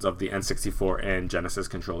versions of the N64 and Genesis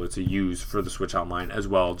controller to use for the Switch Online as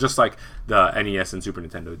well, just like the NES and Super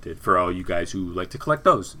Nintendo did for all you guys who like to collect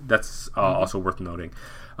those. That's also worth noting.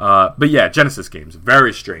 But yeah, Genesis games,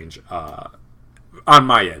 very strange on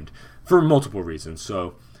my end for multiple reasons.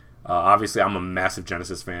 So obviously, I'm a massive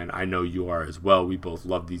Genesis fan. I know you are as well. We both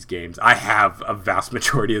love these games. I have a vast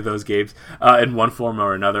majority of those games in one form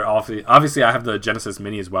or another. Obviously, I have the Genesis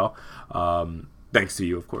Mini as well, thanks to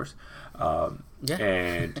you, of course.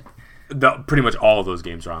 And pretty much all of those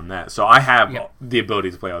games are on that. So I have the ability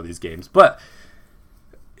to play all these games. But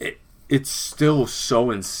it's still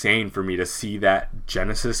so insane for me to see that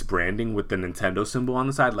Genesis branding with the Nintendo symbol on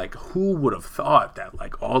the side. Like, who would have thought that,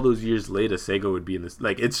 like, all those years later, Sega would be in this?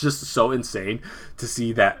 Like, it's just so insane to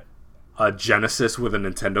see that a Genesis with a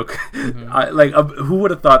Nintendo. Who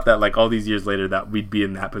would have thought that, like, all these years later, that we'd be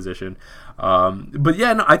in that position? But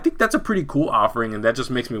yeah, no, I think that's a pretty cool offering, and that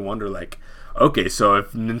just makes me wonder, like, okay, so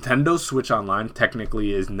if Nintendo Switch Online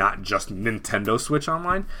technically is not just Nintendo Switch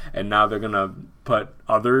Online, and now they're gonna put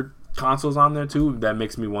other consoles on there too, that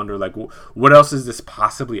makes me wonder, like, what else is this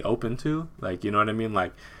possibly open to? Like, you know what I mean?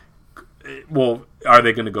 Like, well, are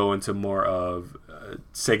they going to go into more of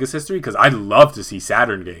Sega's history? Because I'd love to see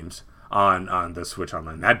Saturn games on the Switch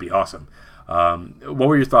Online. That'd be awesome. What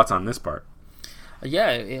were your thoughts on this part? Yeah,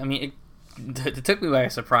 I mean, it took me by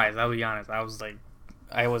surprise. I'll be honest. I was like,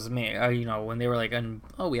 when they were like,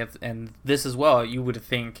 we have, and this as well, you would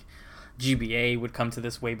think GBA would come to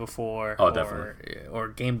this way before, or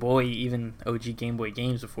Game Boy, even OG Game Boy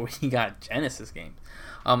games before he got Genesis games.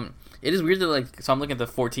 It is weird that, like, so I'm looking at the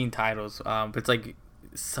 14 titles, but it's like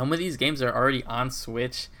some of these games are already on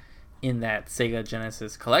Switch in that Sega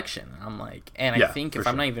Genesis collection. I'm like, and I think if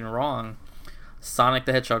I'm not even wrong, Sonic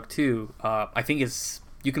the Hedgehog 2, I think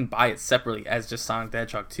you can buy it separately as just Sonic the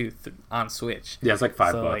Hedgehog 2 on Switch. Yeah, it's like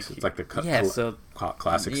 $5. It's like the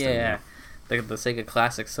classic. Yeah. the Sega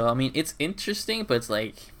Classic. So I mean, it's interesting, but it's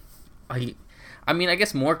like, I mean, I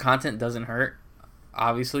guess more content doesn't hurt.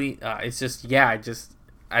 Obviously, it's just I just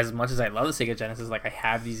as much as I love the Sega Genesis, like I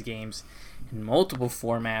have these games in multiple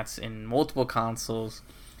formats in multiple consoles.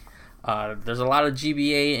 There's a lot of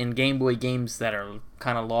GBA and Game Boy games that are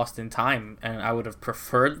kind of lost in time, and I would have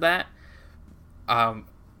preferred that.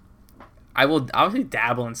 I will obviously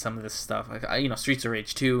dabble in some of this stuff. Like, Streets of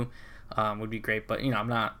Rage 2 would be great, but I'm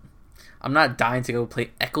not dying to go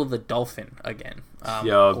play Echo the Dolphin again.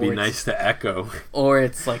 It'd be nice to Echo. Or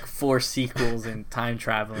it's like 4 sequels and time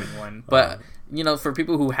traveling one. But for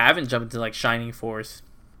people who haven't jumped into like Shining Force,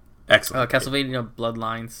 excellent, Castlevania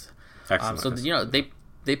Bloodlines, excellent. So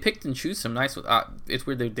they picked and choose some nice. It's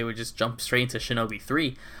weird they would just jump straight into Shinobi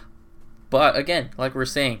 3. But again, like we're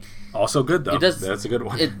saying, also good though. That's a good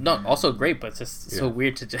one. Also great, but it's just so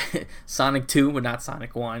weird to just Sonic 2, but not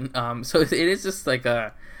Sonic 1. So it is just like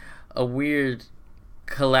a weird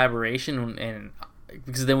collaboration, and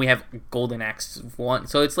because then we have Golden Axe 1.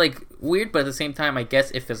 So it's like weird, but at the same time, I guess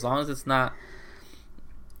as long as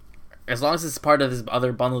it's part of this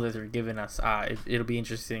other bundle that they're giving us, it'll be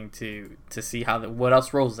interesting to see what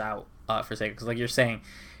else rolls out for Sega. Because like you're saying,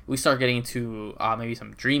 we start getting into maybe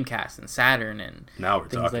some Dreamcast and Saturn and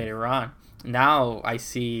things later on. Now I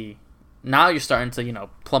see. Now you're starting to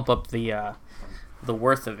plump up the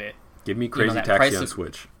worth of it. Give me Crazy Taxi on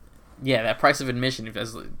Switch. Yeah, that price of admission. If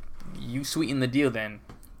you sweeten the deal, then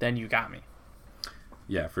you got me.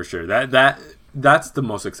 Yeah, for sure. That's the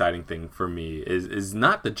most exciting thing for me is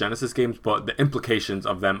not the Genesis games, but the implications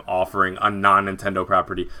of them offering a non-Nintendo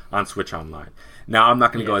property on Switch Online. Now, I'm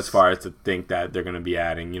not going to go as far as to think that they're going to be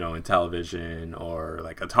adding, Intellivision or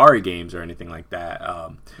like Atari games or anything like that,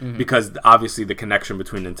 because obviously the connection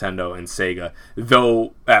between Nintendo and Sega,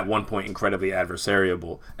 though at one point incredibly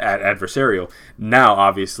adversarial, now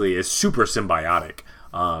obviously is super symbiotic,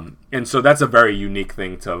 and so that's a very unique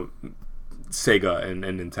thing to Sega and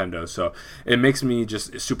Nintendo, so it makes me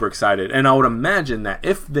just super excited. And I would imagine that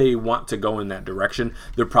if they want to go in that direction,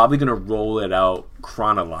 they're probably going to roll it out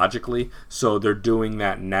chronologically. So they're doing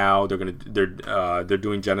that now. They're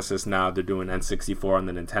doing Genesis now. They're doing N64 on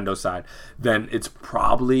the Nintendo side. Then it's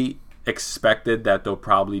probably expected that they'll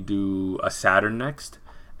probably do a Saturn next,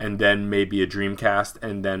 and then maybe a Dreamcast,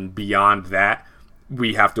 and then beyond that,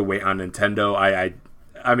 we have to wait on Nintendo.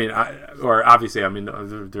 There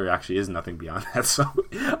actually is nothing beyond that, so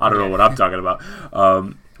I don't know what I'm talking about.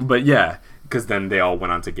 But yeah, because then they all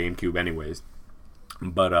went on to GameCube anyways.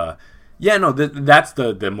 But that's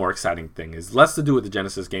the more exciting thing, is less to do with the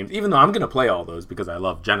Genesis games, even though I'm going to play all those because I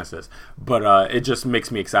love Genesis. But it just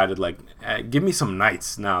makes me excited, like, give me some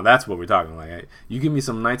Knights. Now, that's what we're talking about. Like, you give me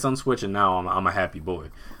some Knights on Switch, and now I'm a happy boy.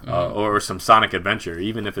 Or some Sonic Adventure,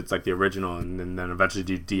 even if it's like the original, and then eventually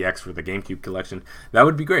do DX for the GameCube collection. That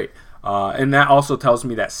would be great. And that also tells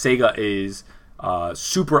me that Sega is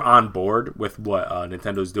super on board with what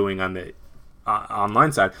Nintendo's doing on the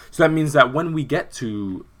online side. So that means that when we get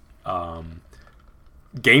to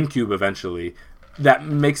GameCube eventually, that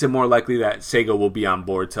makes it more likely that Sega will be on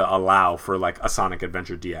board to allow for like a Sonic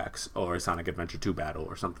Adventure DX or a Sonic Adventure 2 battle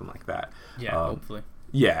or something like that. Yeah, hopefully.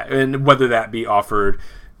 Yeah, and whether that be offered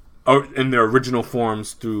in their original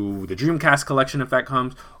forms through the Dreamcast collection, if that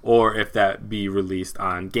comes, or if that be released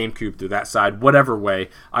on GameCube through that side, whatever way,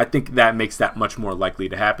 I think that makes that much more likely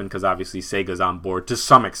to happen, because obviously Sega's on board to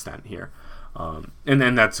some extent here. And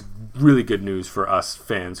then that's really good news for us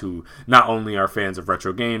fans who not only are fans of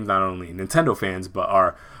retro games, not only Nintendo fans, but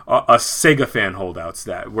are Sega fan holdouts,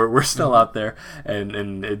 that we're still out there.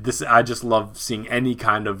 And this, I just love seeing any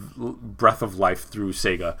kind of breath of life through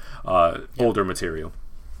Sega older material.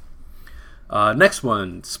 Next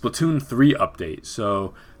one, Splatoon 3 update.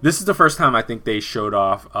 So this is the first time I think they showed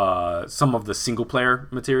off some of the single player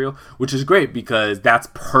material, which is great, because that's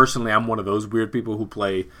personally, I'm one of those weird people who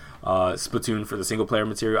play Splatoon for the single player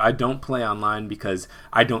material. I don't play online because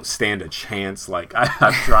I don't stand a chance. Like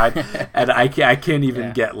I've tried, and I can't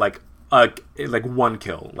even get like one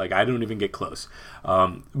kill. Like I don't even get close.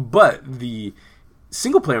 But the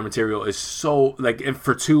single player material is so, like,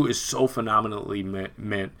 for 2 is so phenomenally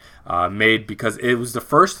made, because it was the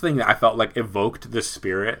first thing that I felt like evoked the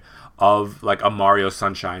spirit of like a Mario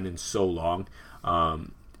Sunshine in so long.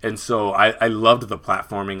 And so I loved the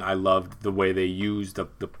platforming. I loved the way they used the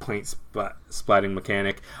paint splatting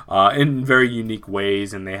mechanic in very unique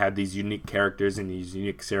ways. And they had these unique characters in these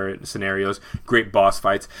unique scenarios, great boss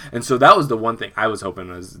fights. And so that was the one thing I was hoping,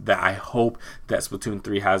 was that I hope that Splatoon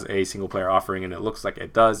 3 has a single-player offering. And it looks like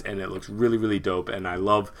it does. And it looks really, really dope. And I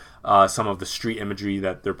love some of the street imagery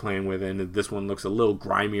that they're playing with. And this one looks a little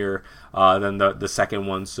grimier than the second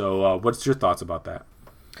one. So what's your thoughts about that?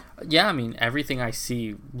 Yeah, I mean, everything I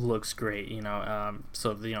see looks great, so, I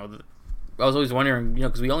was always wondering,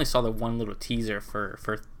 because we only saw the one little teaser for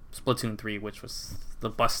Splatoon 3, which was the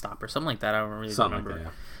bus stop or something like that. I don't really remember like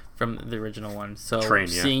that, from the original one. So train,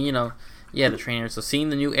 seeing, the trainer. So seeing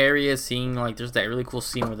the new areas, seeing, there's that really cool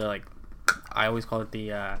scene where they're, I always call it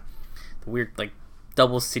the weird,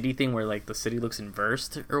 double city thing where, the city looks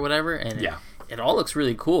inversed or whatever. And it all looks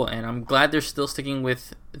really cool, and I'm glad they're still sticking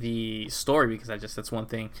with the story, because that's one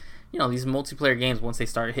thing, these multiplayer games, once they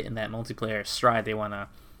start hitting that multiplayer stride, they want to,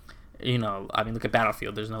 look at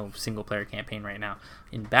Battlefield. There's no single player campaign right now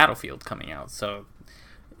in Battlefield coming out, so,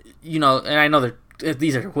 and I know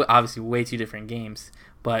these are obviously way two different games,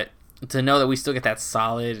 but to know that we still get that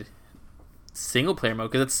solid single player mode,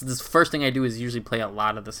 because that's the first thing I do is usually play a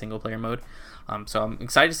lot of the single player mode. So I'm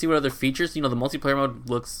excited to see what other features. The multiplayer mode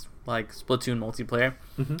looks like Splatoon multiplayer,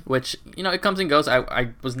 which, it comes and goes. I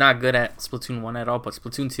was not good at Splatoon 1 at all, but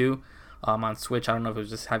Splatoon 2 on Switch, I don't know if it was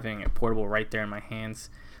just having it portable right there in my hands.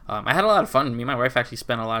 I had a lot of fun. Me and my wife actually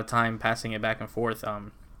spent a lot of time passing it back and forth,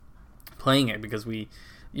 playing it, because we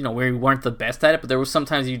weren't the best at it, but there was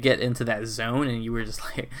sometimes you'd get into that zone and you were just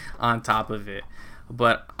on top of it.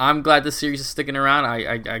 But I'm glad the series is sticking around.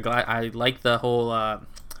 I like the whole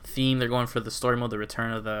theme they're going for the story mode, the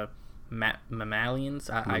return of the mammalians,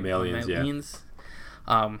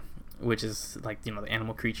 which is the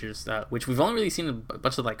animal creatures, which we've only really seen a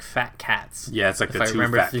bunch of fat cats. Yeah, it's like the two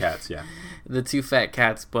fat cats. Yeah, the two fat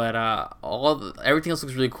cats. But everything else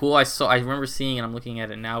looks really cool. I remember seeing, and I'm looking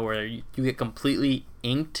at it now, where you get completely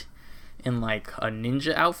inked in a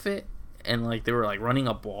ninja outfit, and they were running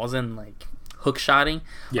up walls and hook shotting.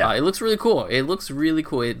 Yeah, it looks really cool. It looks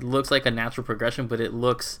like a natural progression, but it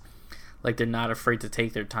looks like they're not afraid to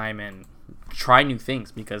take their time and try new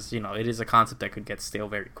things, because it is a concept that could get stale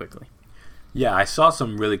very quickly. Yeah, I saw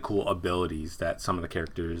some really cool abilities that some of the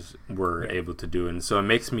characters were able to do, and so it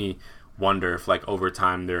makes me wonder if over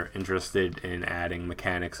time they're interested in adding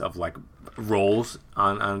mechanics of roles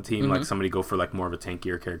on a team, somebody go for more of a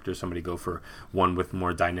tankier character, somebody go for one with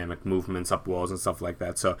more dynamic movements up walls and stuff like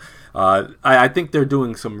that. So I think they're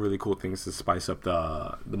doing some really cool things to spice up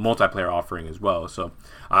the multiplayer offering as well. So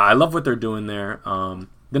I love what they're doing there.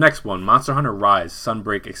 The next one, Monster Hunter Rise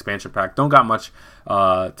Sunbreak expansion pack. Don't got much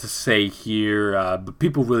to say here, but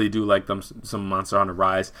people really do like some Monster Hunter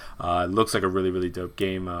Rise. Looks like a really, really dope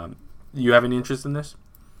game. You have any interest in this?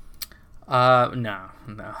 No.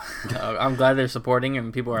 I'm glad they're supporting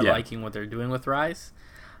and people are liking what they're doing with Rise,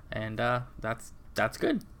 and that's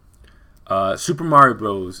good. Super Mario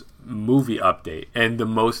Bros. Movie update and the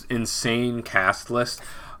most insane cast list.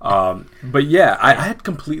 But yeah, I had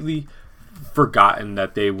completely forgotten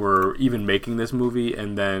that they were even making this movie,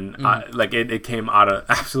 and then it came out of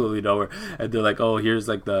absolutely nowhere, and they're like, oh, here's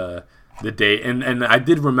the date, and I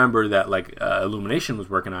did remember that Illumination was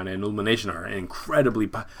working on it, and Illumination are an incredibly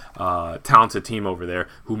talented team over there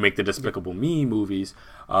who make the Despicable Me movies.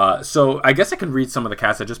 So I guess I can read some of the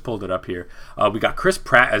cast. I just pulled it up here. We got Chris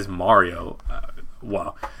Pratt as Mario.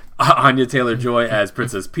 Wow. Anya Taylor-Joy as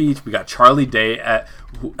Princess Peach. We got Charlie Day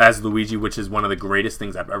as Luigi, which is one of the greatest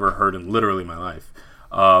things I've ever heard in literally my life.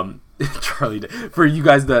 Charlie Day. For you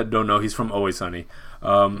guys that don't know, he's from Always Sunny.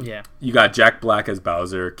 You got Jack Black as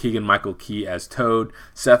Bowser, Keegan-Michael Key as Toad,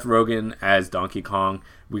 Seth Rogen as Donkey Kong.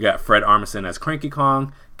 We got Fred Armisen as Cranky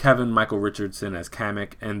Kong, Kevin Michael Richardson as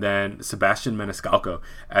Kamek, and then Sebastian Maniscalco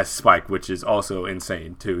as Spike, which is also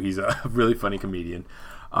insane too. He's a really funny comedian.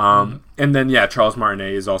 And then Charles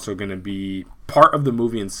Martinet is also going to be part of the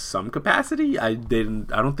movie in some capacity. I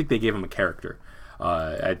don't think they gave him a character.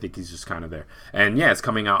 I think he's just kind of there. And it's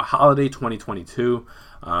coming out holiday 2022.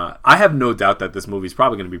 I have no doubt that this movie is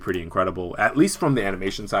probably going to be pretty incredible, at least from the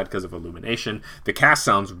animation side because of Illumination. The cast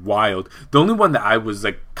sounds wild. The only one that I was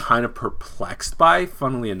kind of perplexed by,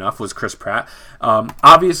 funnily enough, was Chris Pratt.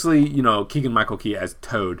 Obviously, Keegan-Michael Key as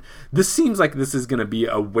Toad. This seems like this is going to be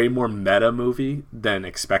a way more meta movie than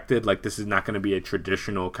expected. This is not going to be a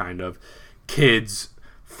traditional kind of kids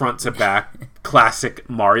front to back classic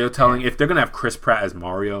Mario telling. If they're going to have Chris Pratt as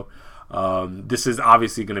Mario, this is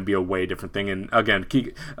obviously going to be a way different thing. And again,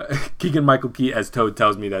 Keegan-Michael Key as Toad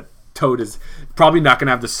tells me that Toad is probably not going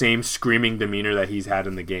to have the same screaming demeanor that he's had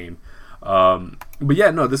in the game. But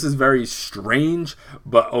yeah, no, this is very strange,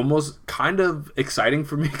 but almost kind of exciting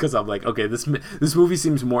for me because I'm like, okay, this movie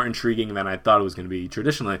seems more intriguing than I thought it was going to be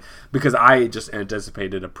traditionally, because I just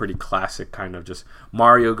anticipated a pretty classic kind of just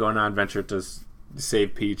Mario going on adventure to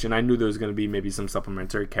save Peach, and I knew there was going to be maybe some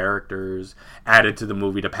supplementary characters added to the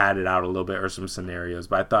movie to pad it out a little bit, or some scenarios.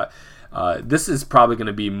 But I thought this is probably going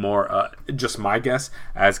to be more, just my guess,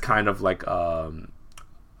 as kind of like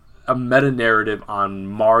a meta narrative on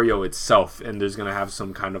Mario itself, and there's going to have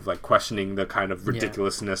some kind of like questioning the kind of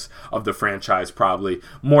ridiculousness of the franchise, probably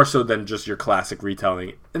more so than just your classic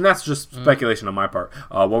retelling. And that's just speculation on my part.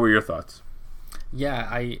 What were your thoughts? Yeah,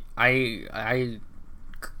 I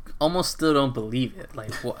almost still don't believe it.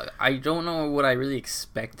 Like, I don't know what I really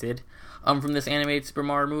expected from this animated Super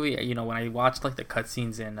Mario movie. You know, when I watched like the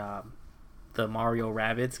cutscenes in the Mario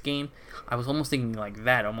Rabbids game, I was almost thinking like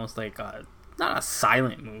that, almost like not a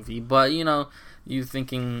silent movie, but you know, you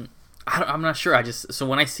thinking, I'm not sure. So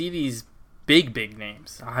when I see these big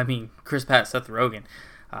names, I mean Chris Pratt, Seth Rogen,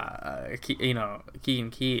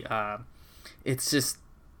 Keegan Key, it's just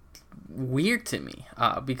weird to me,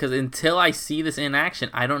 because until I see this in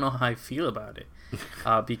action, I don't know how I feel about it.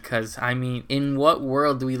 Because I mean, in what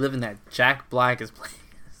world do we live in that Jack Black is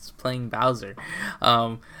playing Bowser?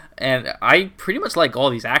 And I pretty much like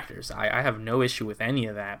all these actors. I have no issue with any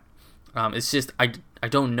of that. It's just I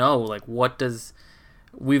don't know, like,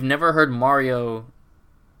 we've never heard Mario.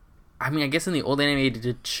 I mean, I guess in the old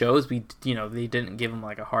animated shows, they didn't give him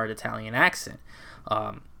like a hard Italian accent.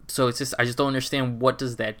 So it's just, I just don't understand, what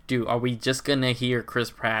does that do? Are we just gonna hear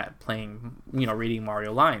Chris Pratt playing, reading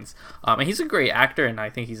Mario lines? And he's a great actor, and I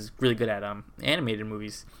think he's really good at animated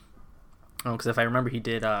movies. Because if I remember, he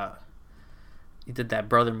did that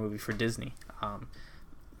Brother movie for Disney.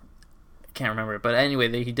 Can't remember it, but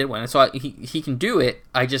anyway, he did one, and so he can do it.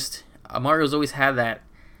 I just, Mario's always had that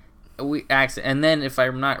accent. And then, if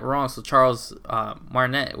I'm not wrong, so Charles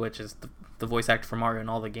Martinet, which is the voice actor for Mario in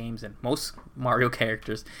all the games and most Mario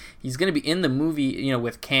characters, he's going to be in the movie,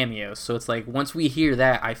 with cameos. So it's like, once we hear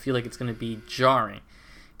that, I feel like it's going to be jarring,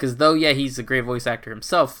 because though, yeah, he's a great voice actor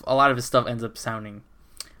himself, a lot of his stuff ends up sounding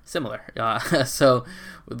similar. So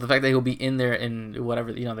the fact that he'll be in there and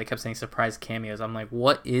whatever, they kept saying surprise cameos, I'm like,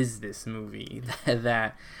 what is this movie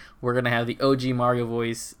that we're gonna have the OG Mario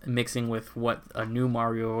voice mixing with what a new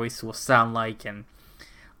Mario voice will sound like? And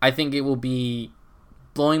I think it will be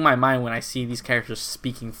blowing my mind when I see these characters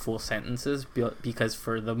speaking full sentences, because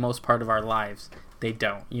for the most part of our lives they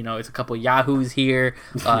don't. It's a couple yahoos here,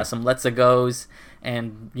 some let's a goes,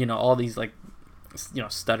 and all these like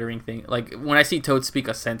stuttering thing. Like, when I see Toad speak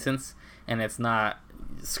a sentence and it's not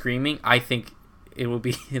screaming, I think it will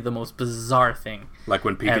be the most bizarre thing. Like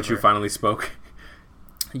when Pikachu finally spoke.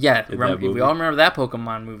 Yeah, we all remember that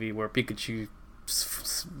Pokemon movie where Pikachu,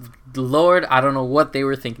 Lord, I don't know what they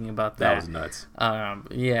were thinking about that. That was nuts.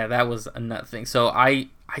 Yeah, that was a nut thing. So I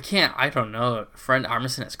don't know. Fred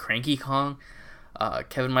Armisen as Cranky Kong,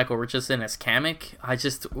 Kevin Michael Richardson as Kamek.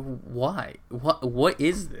 Why? What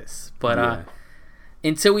is this? But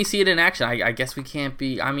until we see it in action, I guess we can't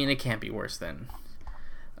be. I mean, it can't be worse than,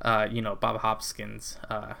 Bob Hopkins,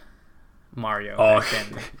 Mario. Oh,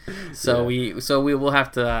 so yeah. we will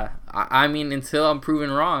have to. I mean, until I'm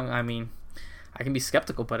proven wrong, I mean, I can be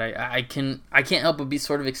skeptical, but I can't help but be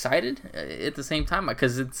sort of excited at the same time,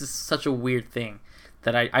 because it's just such a weird thing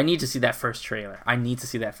that I need to see that first trailer.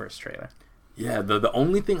 Yeah, the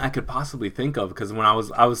only thing I could possibly think of, because when I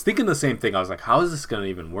was thinking the same thing, I was like, how is this going to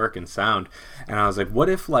even work and sound? And I was like, what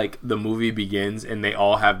if like the movie begins and they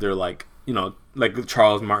all have their like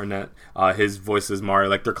Charles Martinet, his voice is Mario,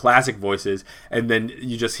 like their classic voices, and then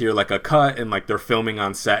you just hear like a cut and like they're filming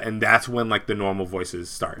on set, and that's when like the normal voices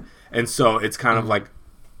start. And so it's kind of like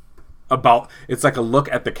it's like a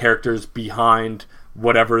look at the characters behind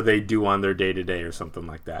whatever they do on their day-to-day or something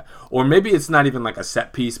like that. Or maybe it's not even like a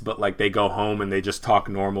set piece, but like they go home and they just talk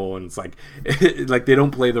normal, and it's like like they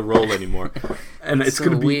don't play the role anymore. And it's so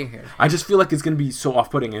gonna be weird. I just feel like it's gonna be so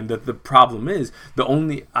off-putting. And the problem is,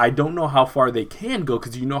 I don't know how far they can go,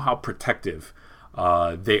 because how protective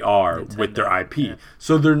they are Nintendo, with their IP. Yeah.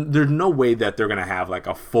 So there's no way that they're gonna have like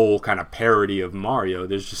a full kind of parody of Mario.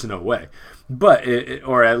 There's just no way. But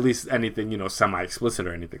or at least anything, semi-explicit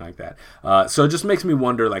or anything like that. So it just makes me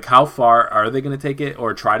wonder, like, how far are they going to take it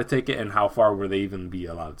or try to take it, and how far will they even be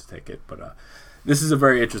allowed to take it? But this is a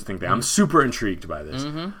very interesting thing. I'm super intrigued by this.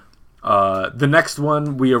 Mm-hmm. The next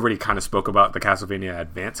one, we already kind of spoke about, the Castlevania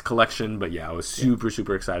Advance Collection. But yeah, I was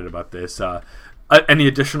super excited about this. Any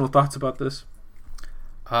additional thoughts about this?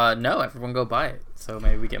 No, everyone go buy it. So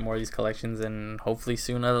maybe we get more of these collections, and hopefully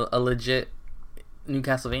soon a legit new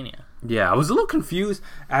Castlevania. Yeah, I was a little confused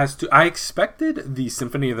as to... I expected the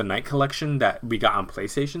Symphony of the Night collection that we got on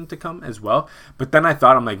PlayStation to come as well, but then I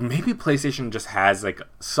thought, I'm like, maybe PlayStation just has like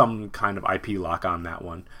some kind of IP lock on that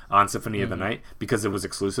one, on Symphony of the Night, because it was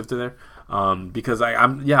exclusive to there. Because I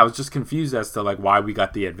was just confused as to like why we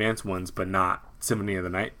got the advanced ones but not Symphony of the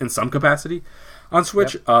Night in some capacity on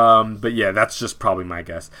Switch. Yep. But yeah, that's just probably my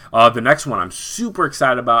guess. The next one I'm super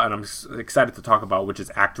excited about, and I'm excited to talk about, which is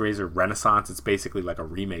ActRaiser Renaissance. It's basically like a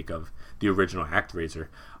remake of the original ActRaiser.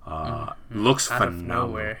 Looks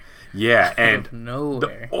phenomenal. Yeah, and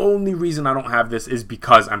the only reason I don't have this is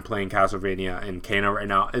because I'm playing Castlevania in Kena right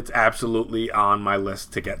now. It's absolutely on my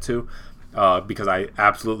list to get to, because I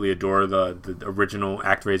absolutely adore the original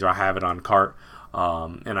ActRaiser. I have it on cart,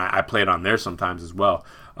 and I play it on there sometimes as well.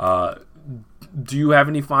 Do you have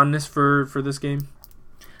any fondness for this game?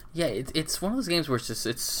 Yeah, it's one of those games where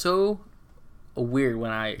it's so weird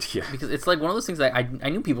because it's like one of those things that I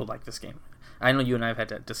knew people like this game. I know you and I have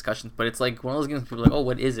had discussions, but it's like one of those games people are like, oh,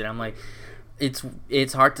 what is it? I'm like,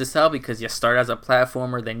 it's hard to sell because you start as a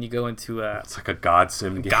platformer, then you go into it's like a god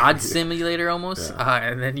sim game. God simulator almost,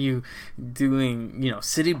 and then you doing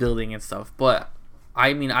city building and stuff. But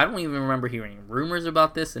I mean, I don't even remember hearing rumors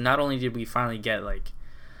about this, and not only did we finally get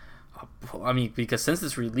because since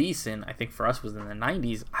its release, and I think for us was in the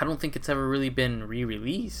 90s, I don't think it's ever really been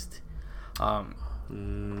re-released.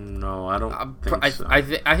 No, I don't think so. I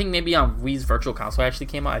think maybe on Wii's Virtual Console actually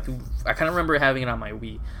came out. I kind of remember having it on my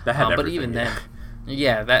Wii. That had everything. But even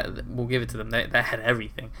then, that we'll give it to them. That had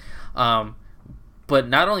everything. But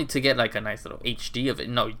not only to get like a nice little HD of it,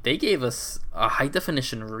 no, they gave us a high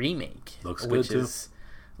definition remake. Looks good too.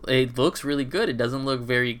 It looks really good. It doesn't look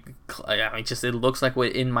very... it looks like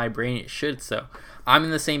what in my brain it should. So I'm in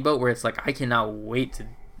the same boat where it's like I cannot wait to...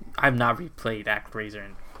 I've not replayed ActRaiser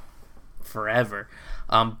in forever,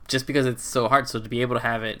 just because it's so hard. So to be able to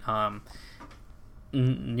have it,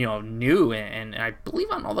 new and I believe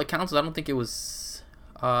on all the consoles. I don't think it was...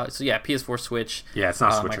 PS4, Switch. Yeah, it's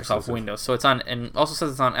not Switch Microsoft exclusive. Windows. So it's on... And also says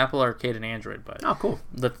it's on Apple Arcade and Android. But cool.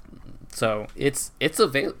 So it's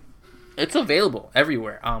available. It's available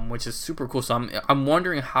everywhere, which is super cool. So I'm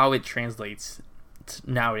wondering how it translates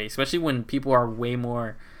nowadays, especially when people are way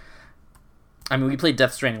more... I mean, we played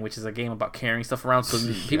Death Stranding, which is a game about carrying stuff around, so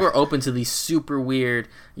people are open to these super weird,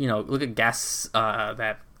 look at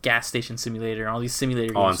that gas station simulator and all these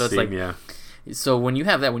simulator games. So Steam, it's like, so when you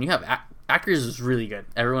have that, ActRaiser is really good.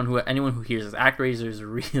 Anyone who hears this, ActRaiser is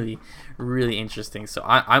really, really interesting. So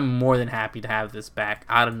I'm more than happy to have this back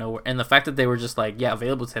out of nowhere. And the fact that they were just like,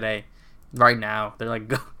 available today, right now, they're like,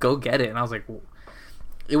 go get it. And I was like,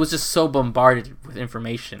 it was just so bombarded with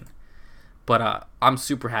information. But I'm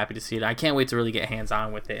super happy to see it. I can't wait to really get hands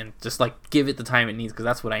on with it and just like give it the time it needs, because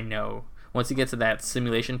that's what I know. Once you get to that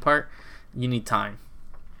simulation part, you need time.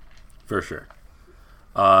 For sure.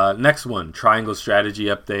 Next one, Triangle Strategy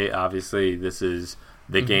update. Obviously, this is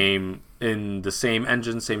the game in the same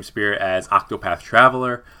engine, same spirit as Octopath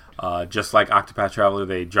Traveler. Just like Octopath Traveler,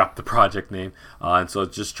 they dropped the project name, and so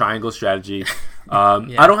it's just Triangle Strategy.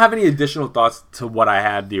 I don't have any additional thoughts to what I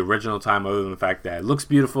had the original time, other than the fact that it looks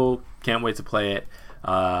beautiful. Can't wait to play it.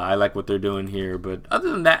 I like what they're doing here, but other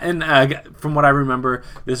than that, and from what I remember,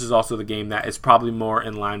 this is also the game that is probably more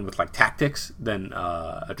in line with like tactics than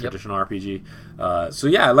a traditional RPG. So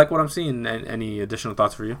yeah, I like what I'm seeing. Any additional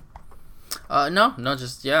thoughts for you? No,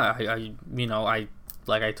 just I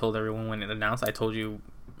like I told everyone when it announced. I told you,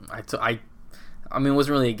 I mean, it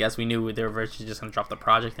wasn't really a guess. We knew they were virtually just going to drop the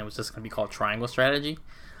project, and it was just going to be called Triangle Strategy.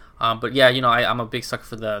 But yeah, I'm a big sucker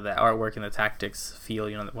for the artwork and the tactics feel.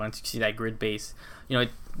 Once you see that grid base,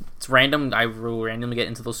 it's random. I will randomly get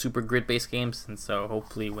into those super grid based games, and so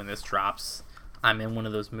hopefully when this drops, I'm in one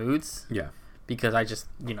of those moods. Yeah. Because I just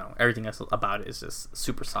everything else about it is just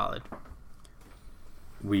super solid.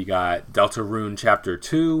 We got Deltarune Chapter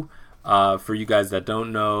 2. For you guys that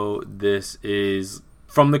don't know, this is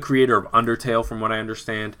from the creator of Undertale, from what I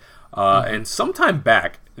understand. And sometime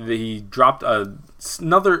back, he dropped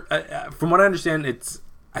another. From what I understand,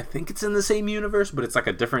 I think it's in the same universe, but it's like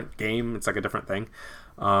a different game. It's like a different thing.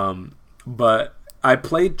 But I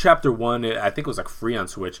played Chapter 1. I think it was like free on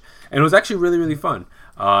Switch, and it was actually really, really fun.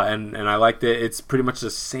 And I liked it. It's pretty much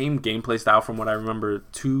the same gameplay style from what I remember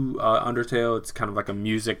to Undertale. It's kind of like a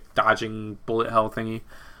music dodging bullet hell thingy.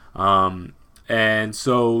 And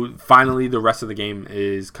so finally the rest of the game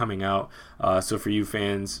is coming out. So for you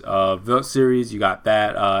fans of the series, you got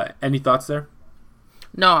that. Any thoughts there?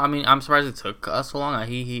 No, I mean, I'm surprised it took so long. I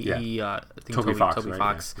think Toby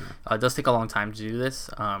Fox right? does take a long time to do this.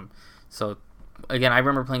 So again, I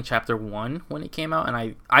remember playing Chapter 1 when it came out,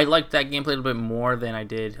 and I liked that gameplay a little bit more than I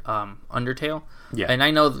did Undertale. Yeah. And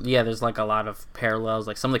I know, there's like a lot of parallels.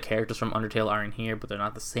 Like some of the characters from Undertale are in here, but they're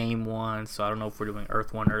not the same ones. So I don't know if we're doing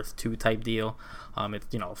Earth 1, Earth 2 type deal. It's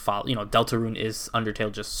Deltarune is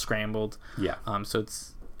Undertale just scrambled. Yeah. So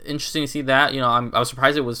it's interesting to see that. I was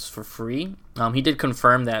surprised it was for free. He did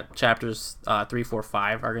confirm that chapters 3, 4,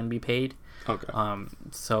 5 are going to be paid. Okay.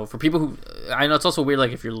 So for people who, I know it's also weird,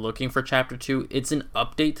 like if you're looking for Chapter 2, it's an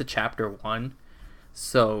update to Chapter 1.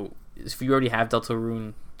 So if you already have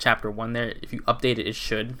Deltarune Chapter 1 there, if you update it, it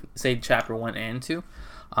should say Chapter 1 and 2.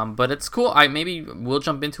 But it's cool. Maybe we'll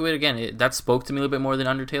jump into it again. That spoke to me a little bit more than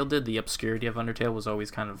Undertale did. The obscurity of Undertale was always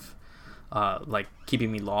kind of like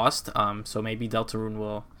keeping me lost. So maybe Deltarune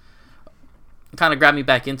will kind of grab me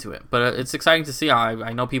back into it. But it's exciting to see.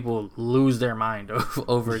 I know people lose their mind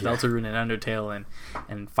over Deltarune and Undertale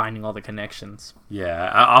and finding all the connections. Yeah,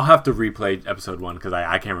 I'll have to replay episode 1 because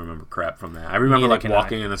I can't remember crap from that. I remember like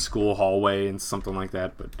walking in a school hallway and something like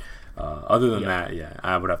that, but other than that, yeah,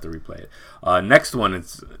 I would have to replay it. Next one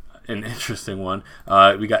is an interesting one.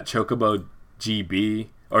 We got Chocobo GB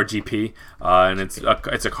or GP, and it's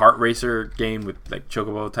a kart racer game with like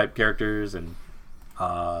Chocobo type characters and.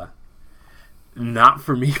 Not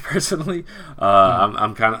for me personally.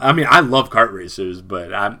 I'm kind of. I mean, I love kart racers,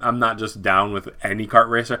 but I'm not just down with any kart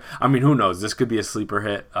racer. I mean, who knows? This could be a sleeper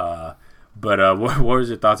hit. But what was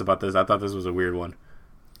your thoughts about this? I thought this was a weird one.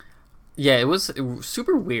 Yeah, it was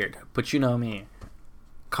super weird. But you know me,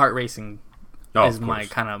 kart racing is my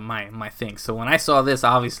kind of my thing. So when I saw this,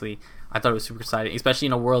 obviously, I thought it was super exciting, especially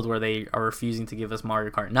in a world where they are refusing to give us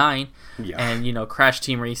Mario Kart 9. Yeah. And Crash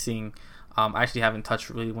Team Racing. I actually haven't touched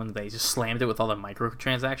really one. They just slammed it with all the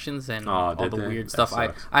microtransactions and all the weird stuff.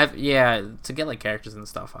 I've to get like characters and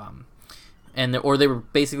stuff. Or they were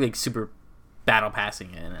basically like super battle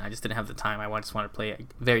passing it, and I just didn't have the time. I just wanted to play it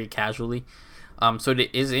very casually. So it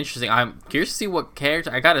is interesting. I'm curious to see what character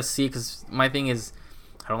I gotta see, because my thing is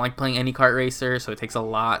I don't like playing any kart racer, so it takes a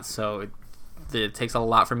lot. So it takes a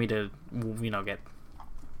lot for me to get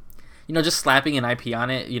just slapping an IP on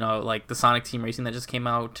it. Like the Sonic Team Racing that just came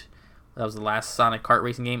out. That was the last Sonic kart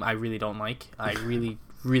racing game I really don't like. I really,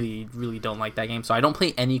 really, really don't like that game. So I don't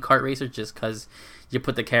play any kart racer just because you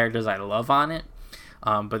put the characters I love on it.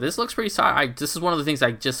 But this looks pretty solid. This is one of the things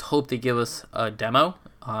I just hope they give us a demo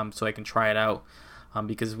so I can try it out.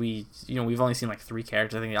 Because we've only seen like 3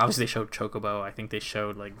 characters. I think obviously they showed Chocobo. I think they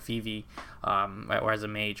showed like Vivi or as a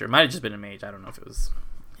mage. Or it might have just been a mage. I don't know if it was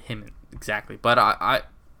him exactly. But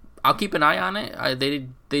I'll keep an eye on it.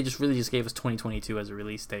 They just gave us 2022 as a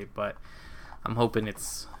release date, but I'm hoping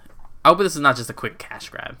this is not just a quick cash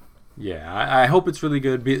grab. Yeah, I hope it's really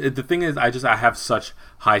good. The thing is, I have such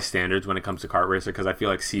high standards when it comes to kart racer, because I feel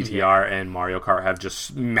like CTR and Mario Kart have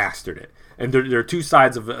just mastered it. And they're two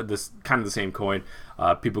sides of this kind of the same coin.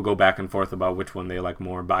 People go back and forth about which one they like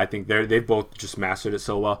more, but I think they've both just mastered it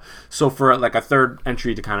so well. So for like a third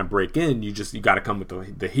entry to kind of break in, you got to come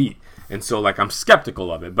with the heat. And so like I'm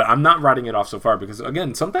skeptical of it, but I'm not writing it off so far, because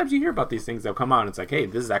again, sometimes you hear about these things that come out and it's like, hey,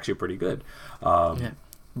 this is actually pretty good.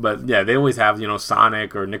 But yeah, they always have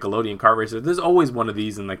Sonic or Nickelodeon kart racer. There's always one of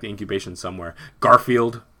these in like the incubation somewhere.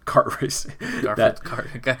 Garfield kart racing.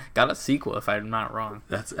 Got a sequel if I'm not wrong.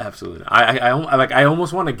 That's absolutely. I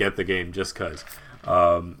almost want to get the game just because.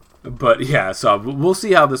 But yeah, so we'll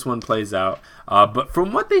see how this one plays out. But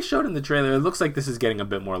from what they showed in the trailer, it looks like this is getting a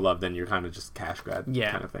bit more love than your kind of just cash grab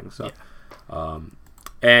kind of thing. So,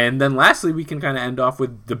 and then lastly, we can kind of end off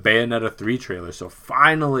with the Bayonetta 3 trailer. So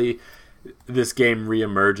finally, this game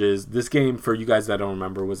reemerges. This game, for you guys that don't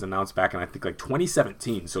remember, was announced back in I think like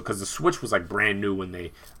 2017. So because the Switch was like brand new when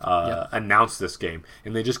they announced this game,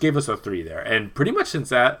 and they just gave us a 3 there. And pretty much since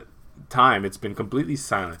that time, it's been completely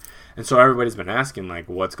silent. And so everybody's been asking like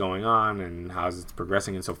what's going on and how's it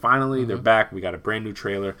progressing. And so finally they're back. We got a brand new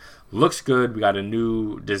trailer. Looks good. We got a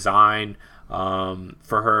new design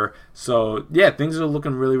for her. So yeah, things are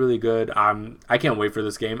looking really, really good. I can't wait for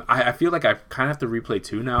this game. I feel like I kind of have to replay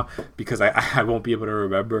 2 now, because I won't be able to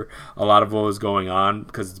remember a lot of what was going on,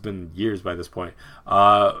 because it's been years by this point.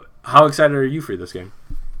 How excited are you for this game?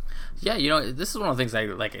 Yeah, this is one of the things I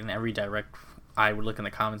like in every direct. I would look in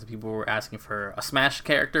the comments and people were asking for a Smash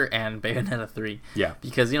character and Bayonetta 3. Yeah.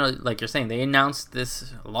 Because, like you're saying, they announced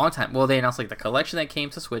this a long time. Well, they announced like the collection that came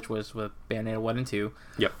to Switch was with Bayonetta 1 and 2.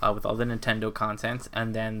 Yep. With all the Nintendo content.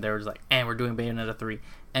 And then there was like, and we're doing Bayonetta 3.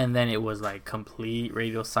 And then it was like complete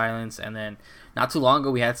radio silence. And then not too long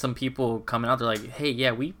ago, we had some people coming out. They're like, hey,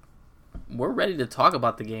 yeah, we're ready to talk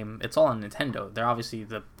about the game. It's all on Nintendo. They're obviously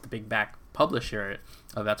the big publisher.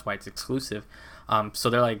 That's why it's exclusive. So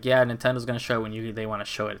they're like, yeah, Nintendo's gonna show it when they want to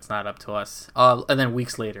show it. It's not up to us. And then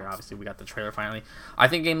weeks later, obviously, we got the trailer finally. I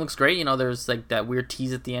think the game looks great. There's like that weird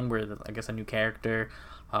tease at the end where I guess a new character.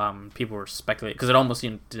 People were speculating because it almost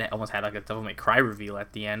had like a Devil May Cry reveal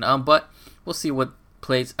at the end. But we'll see what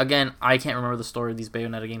plays. Again, I can't remember the story of these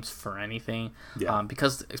Bayonetta games for anything. Yeah.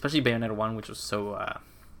 Because especially Bayonetta 1, which was so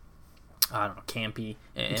I don't know, campy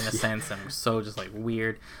in a sense, and was so just like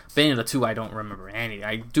weird. Bayonetta 2, I don't remember any.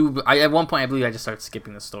 I at one point I believe I just started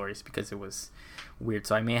skipping the stories because it was weird.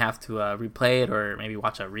 So I may have to replay it or maybe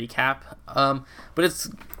watch a recap. But it's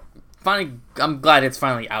finally, I'm glad it's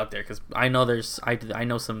finally out there because I know I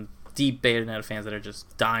know some deep Bayonetta fans that are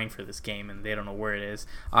just dying for this game and they don't know where it is.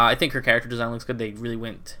 I think her character design looks good. They really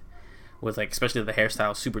went with like, especially the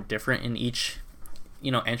hairstyle, super different in each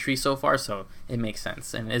entry so far, so it makes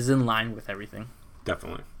sense and is in line with everything.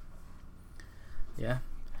 Definitely. Yeah.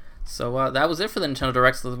 So that was it for the Nintendo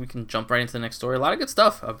Direct. So we can jump right into the next story. A lot of good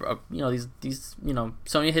stuff. These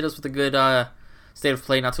Sony hit us with a good state of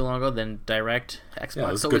play not too long ago. Then Direct,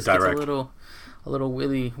 Xbox always gets a little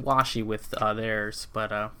willy washy with theirs,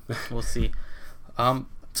 but we'll see.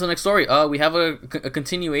 So next story, we have a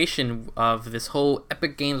continuation of this whole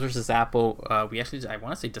Epic Games versus Apple. We actually, I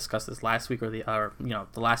want to say, discussed this last week or the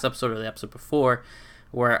last episode or the episode before,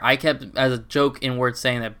 where I kept as a joke in words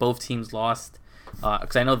saying that both teams lost,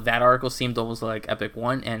 because I know that article seemed almost like Epic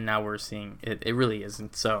won, and now we're seeing it really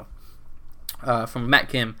isn't. So from Matt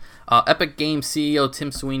Kim, Epic Games CEO Tim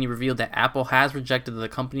Sweeney revealed that Apple has rejected the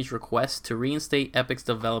company's request to reinstate Epic's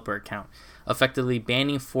developer account, effectively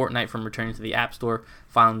banning Fortnite from returning to the App Store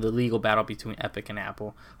following the legal battle between Epic and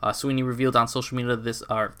Apple. Sweeney revealed on social media this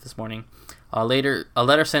morning. Later, a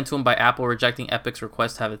letter sent to him by Apple rejecting Epic's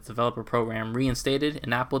request to have its developer program reinstated.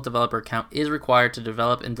 An Apple developer account is required to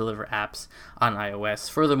develop and deliver apps on iOS.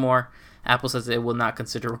 Furthermore, Apple says it will not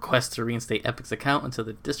consider requests to reinstate Epic's account until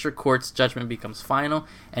the district court's judgment becomes final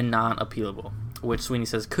and non-appealable, which Sweeney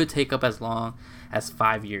says could take up as long as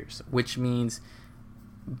 5 years, which means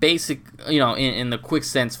in the quick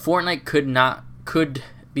sense, Fortnite could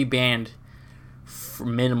be banned for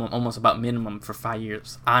almost about minimum for 5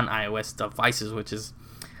 years on iOS devices, which is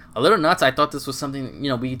a little nuts. I thought this was something,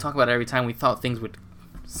 we talk about it every time. We thought things would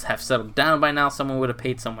have settled down by now. Someone would have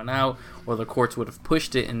paid someone out, or the courts would have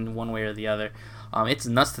pushed it in one way or the other. It's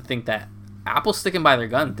nuts to think that Apple's sticking by their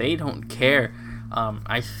gun. They don't care.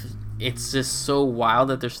 It's just so wild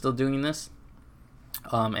that they're still doing this,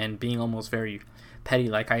 and being almost very petty.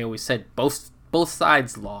 Like I always said, both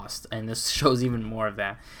sides lost, and this shows even more of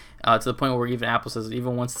that, to the point where even Apple says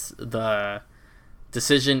even once the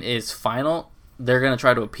decision is final, they're going to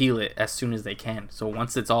try to appeal it as soon as they can. So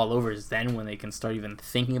once it's all over is then when they can start even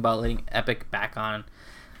thinking about letting Epic back on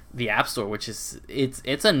the App Store, which is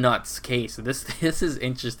it's a nuts case. This is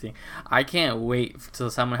interesting. I can't wait till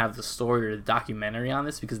someone have the story or the documentary on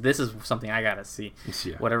this, because this is something I gotta see.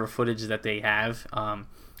 Yeah. Whatever footage that they have,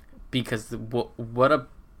 because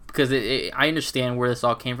I understand where this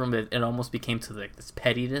all came from, but it almost became to like this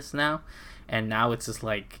pettiness now, and now it's just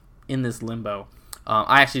like in this limbo.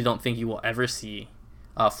 I actually don't think you will ever see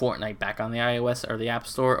Fortnite back on the iOS or the App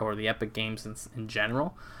Store or the Epic Games in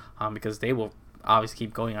general, because they will obviously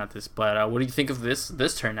keep going on this. But what do you think of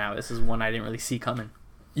this turnout? This is one I didn't really see coming.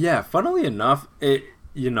 Yeah, funnily enough, it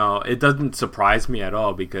doesn't surprise me at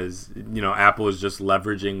all, because Apple is just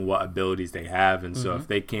leveraging what abilities they have, and so if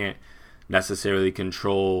they can't necessarily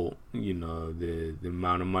control the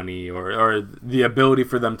amount of money or the ability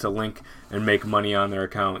for them to link and make money on their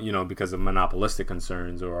account, because of monopolistic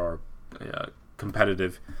concerns or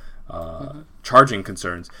competitive charging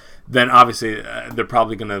concerns, then obviously they're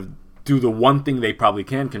probably going to do the one thing they probably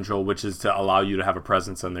can control, which is to allow you to have a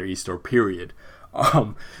presence on their eStore, period.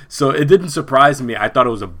 So it didn't surprise me. I thought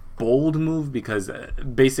it was a bold move, because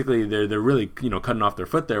basically they're really cutting off their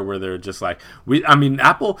foot there, where they're just like,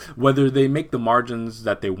 Apple, whether they make the margins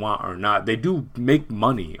that they want or not, they do make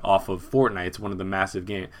money off of Fortnite. It's one of the massive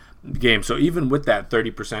games. So even with that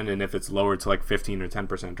 30%, and if it's lowered to like 15 or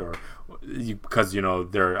 10%, or because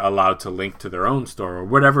they're allowed to link to their own store or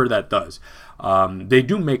whatever that does, they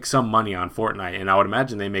do make some money on Fortnite, and I would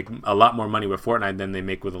imagine they make a lot more money with Fortnite than they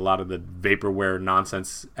make with a lot of the vaporware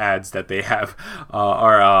nonsense ads that they have,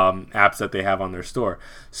 or apps that they have on their store.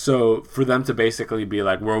 So for them to basically be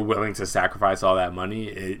like, we're willing to sacrifice all that money,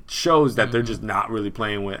 it shows that they're just not really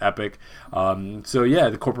playing with Epic. So yeah,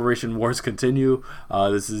 the corporation wars continue.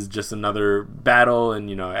 This is just another battle,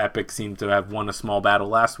 and Epic seemed to have won a small battle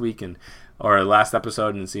last week or last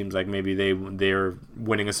episode, and it seems like maybe they're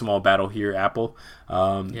winning a small battle here, Apple,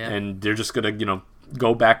 and they're just gonna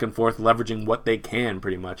go back and forth, leveraging what they can,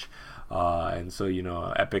 pretty much. And so,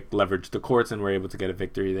 Epic leveraged the courts and were able to get a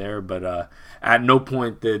victory there. But at no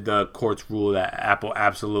point did the courts rule that Apple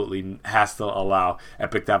absolutely has to allow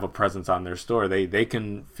Epic to have a presence on their store. They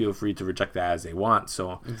can feel free to reject that as they want.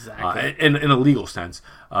 So, exactly. In a legal sense.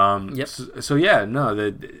 Yep. So yeah, no,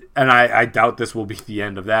 and I doubt this will be the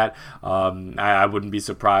end of that. I wouldn't be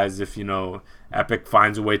surprised if Epic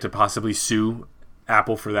finds a way to possibly sue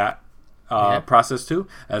Apple for that process too,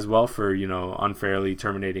 as well, for unfairly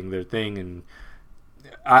terminating their thing. And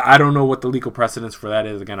I don't know what the legal precedence for that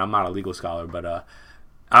is. Again, I'm not a legal scholar, but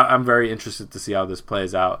I'm very interested to see how this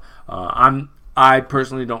plays out. I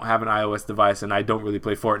personally don't have an iOS device, and I don't really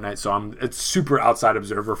play Fortnite, so it's super outside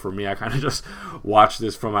observer for me. I kind of just watch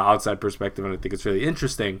this from an outside perspective, and I think it's really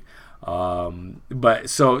interesting. But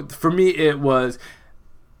so for me, it was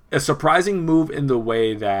a surprising move in the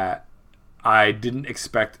way that I didn't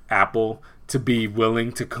expect Apple to be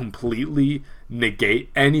willing to completely negate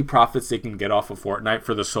any profits they can get off of Fortnite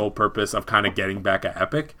for the sole purpose of kind of getting back at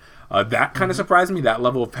Epic. That kind of surprised me, that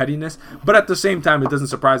level of pettiness. But at the same time, it doesn't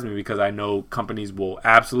surprise me because I know companies will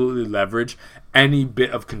absolutely leverage any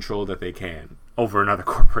bit of control that they can over another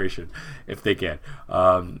corporation if they can.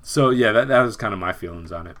 So yeah, that was kind of my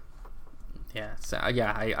feelings on it. Yeah, so,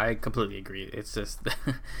 I completely agree. It's just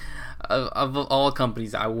of all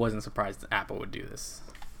companies, I wasn't surprised that Apple would do this.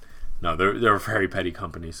 No, they're a very petty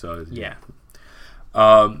company. So yeah.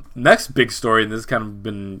 Next big story, and this has kind of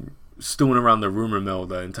been stewing around the rumor mill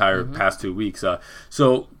the entire past 2 weeks.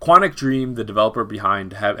 So Quantic Dream, the developer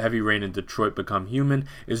behind Heavy Rain and Detroit Become Human,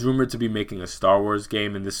 is rumored to be making a Star Wars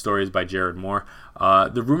game, and this story is by Jared Moore.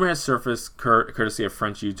 The rumor has surfaced courtesy of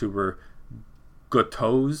French YouTuber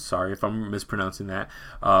Gotoz, sorry if I'm mispronouncing that,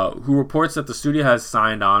 who reports that the studio has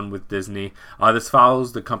signed on with Disney. This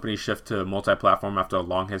follows the company's shift to multi-platform after a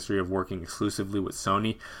long history of working exclusively with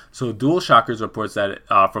Sony. So DualShockers reports that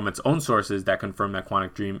from its own sources that confirm that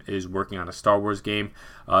Quantic Dream is working on a Star Wars game.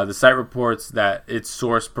 The site reports that its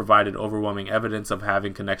source provided overwhelming evidence of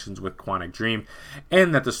having connections with Quantic Dream,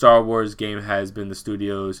 and that the Star Wars game has been the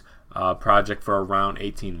studio's project for around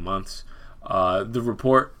 18 months. The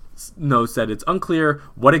report notes that it's unclear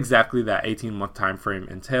what exactly that 18-month time frame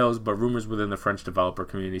entails, but rumors within the French developer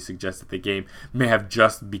community suggest that the game may have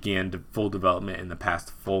just began full development in the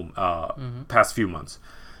past few months.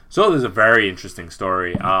 So there's a very interesting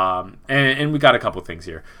story, and we got a couple things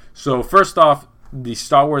here. So first off, the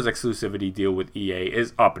Star Wars exclusivity deal with EA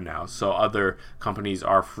is up now, so other companies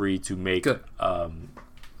are free to make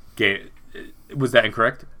game. Was that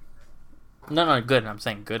incorrect? No, good. I'm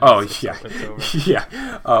saying good. Oh, yeah.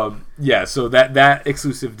 Yeah. So that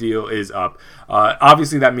exclusive deal is up.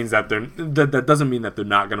 Obviously, that means that that doesn't mean that they're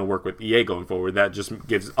not going to work with EA going forward. That just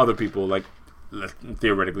gives other people, like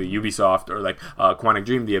theoretically Ubisoft or like Quantic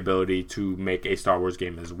Dream, the ability to make a Star Wars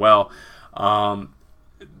game as well.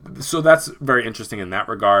 So that's very interesting in that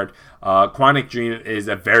regard. Quantic Dream is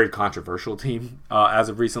a very controversial team as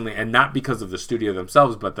of recently, and not because of the studio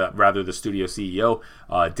themselves, but rather the studio CEO,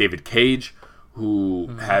 David Cage, who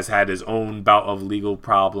has had his own bout of legal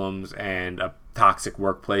problems and toxic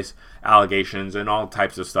workplace allegations and all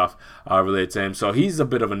types of stuff related to him. So he's a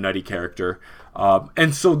bit of a nutty character.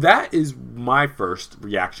 And so that is my first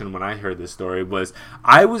reaction when I heard this story.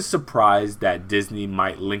 I was surprised that Disney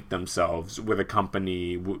might link themselves with a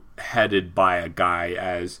company headed by a guy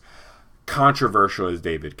as controversial as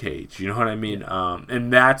David Cage. You know what I mean?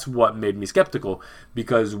 And that's what made me skeptical,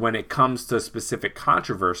 because when it comes to specific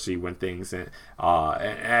controversy, when things,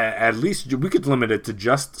 at least we could limit it to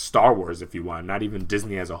just Star Wars if you want, not even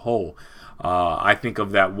Disney as a whole. I think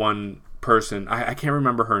of that one person, I can't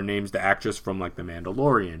remember her name's the actress from like The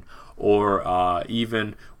Mandalorian, or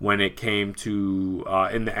even when it came to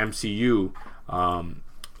in the MCU,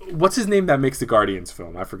 what's his name that makes the Guardians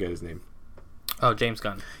film? I forget his name. Oh, James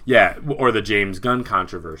Gunn. Yeah, or the James Gunn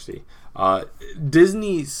controversy.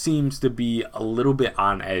 Disney seems to be a little bit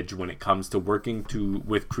on edge when it comes to working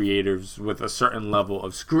with creators with a certain level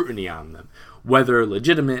of scrutiny on them. Whether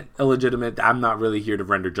legitimate, illegitimate, I'm not really here to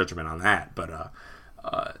render judgment on that. But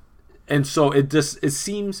and so it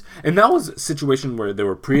seems, and that was a situation where there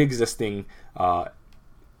were pre-existing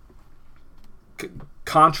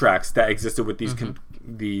contracts that existed with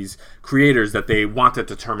these creators that they wanted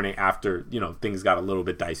to terminate after things got a little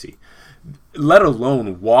bit dicey, let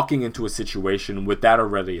alone walking into a situation with that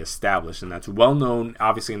already established. And that's well known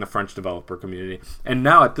obviously in the French developer community, and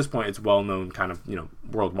now at this point it's well known kind of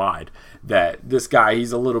worldwide that this guy,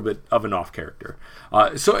 he's a little bit of an off character.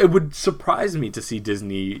 So it would surprise me to see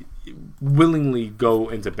Disney willingly go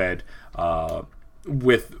into bed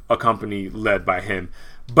with a company led by him.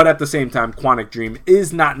 But at the same time, Quantic Dream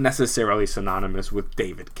is not necessarily synonymous with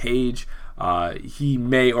David Cage. He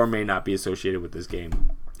may or may not be associated with this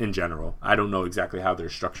game in general. I don't know exactly how their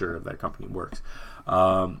structure of that company works.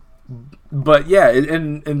 But yeah,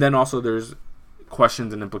 and then also there's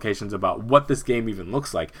questions and implications about what this game even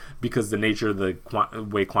looks like, because the nature of the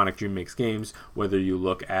way Quantic Dream makes games, whether you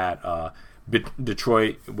look at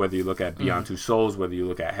Detroit, whether you look at Beyond Two Souls, whether you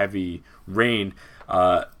look at Heavy Rain,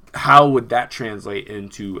 how would that translate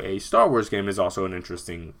into a Star Wars game is also an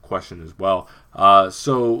interesting question as well.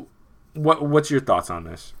 So what's your thoughts on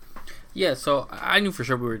this? Yeah, so I knew for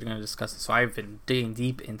sure we were going to discuss this, so I've been digging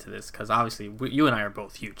deep into this, because obviously you and I are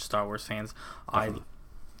both huge Star Wars fans. I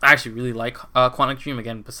actually really like Quantic Dream,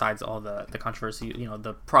 again, besides all the controversy. You know,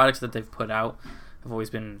 the products that they've put out have always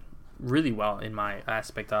been really well in my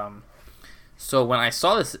aspect. So when I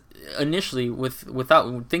saw this initially,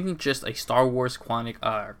 without thinking just a Star Wars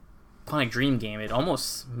Quantic Dream game, it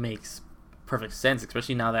almost makes perfect sense,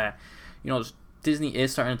 especially now that, you know, Disney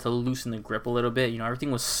is starting to loosen the grip a little bit. You know, everything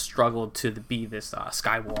was struggled to be this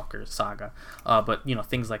Skywalker saga. But, you know,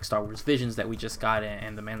 things like Star Wars Visions that we just got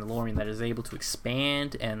and The Mandalorian that is able to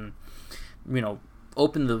expand and, you know,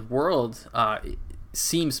 open the world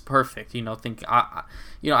seems perfect. You know,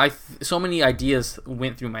 so many ideas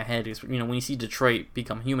went through my head. You know, when you see Detroit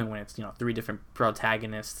Become Human, when it's, you know, 3 different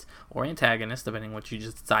protagonists or antagonists, depending on what you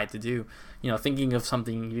just decide to do, you know, thinking of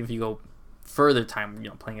something, even if you go further time, you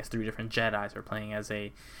know, playing as 3 different Jedis, or playing as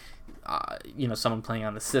a you know, someone playing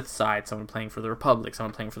on the Sith side, someone playing for the Republic,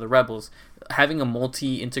 someone playing for the Rebels, having a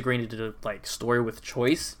multi-integrated like story with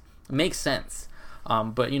choice makes sense.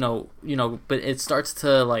 But but it starts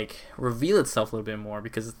to like reveal itself a little bit more,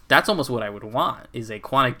 because that's almost what I would want, is a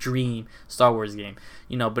Quantic Dream Star Wars game.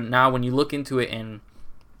 You know, but now when you look into it and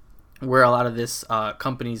where a lot of this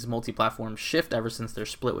company's multi-platform shift ever since they're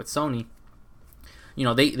split with Sony, you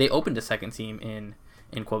know, they opened a second team in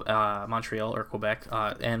Montreal or Quebec,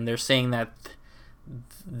 and they're saying that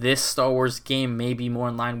this Star Wars game may be more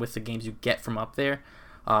in line with the games you get from up there,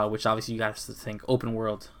 which obviously you got to think open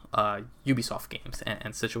world Ubisoft games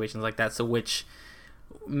and situations like that. So which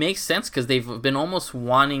makes sense, because they've been almost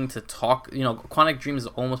wanting to talk. You know, Quantic Dream has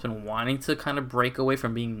almost been wanting to kind of break away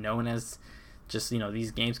from being known as just, you know,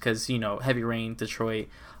 these games, because, you know, Heavy Rain, Detroit,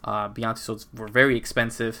 Beyond Two Souls were very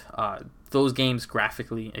expensive. Those games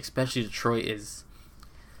graphically, especially Detroit, is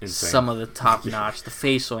insane. Some of the top notch, the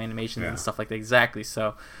facial animations and stuff like that. Exactly.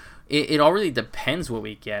 So it all really depends what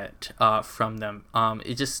we get from them.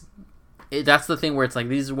 That's the thing where it's like,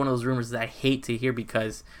 these are one of those rumors that I hate to hear,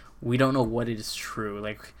 because we don't know what is true.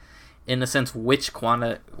 Like, in a sense, which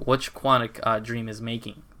Quantic Dream is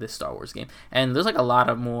making this Star Wars game. And there's like a lot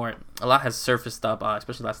has surfaced up,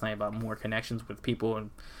 especially last night, about more connections with people,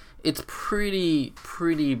 and it's pretty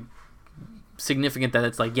significant that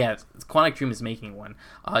it's like, yeah, Quantic Dream is making one.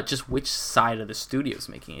 Just which side of the studio is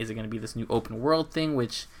making it? Is it going to be this new open world thing,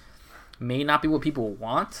 which may not be what people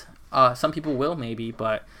want? Some people will, maybe,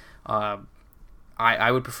 but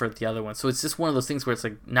I would prefer the other one. So it's just one of those things where it's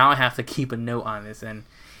like, now I have to keep a note on this and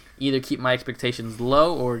either keep my expectations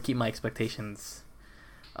low or keep my expectations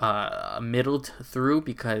middled through,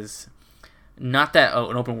 because not that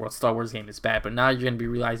an open world Star Wars game is bad, but now you're going to be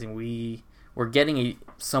realizing we're getting a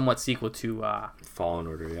somewhat sequel to Fallen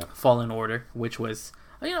Order, Fallen Order, which was,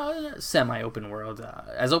 you know, semi-open world,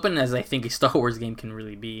 as open as I think a Star Wars game can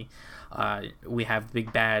really be. We have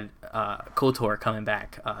Big Bad KOTOR coming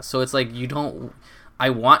back, so it's like, I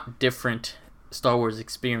want different Star Wars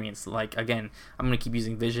experience. Like, again, I'm going to keep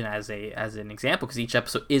using Vision as an example, because each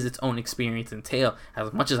episode is its own experience and tale.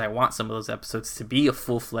 As much as I want some of those episodes to be a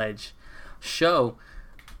full-fledged show,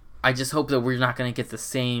 I just hope that we're not going to get the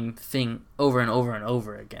same thing over and over and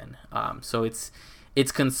over again. So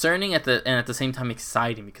it's concerning and at the same time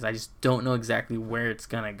exciting, because I just don't know exactly where it's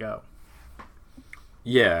going to go.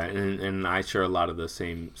 Yeah, and I share a lot of the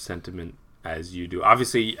same sentiment as you do.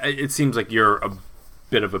 Obviously, it seems like you're a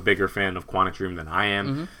bit of a bigger fan of Quantic Dream than I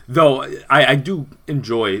am, though I do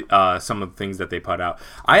enjoy some of the things that they put out.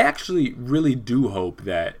 I actually really do hope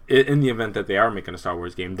that in the event that they are making a Star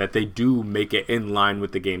Wars game, that they do make it in line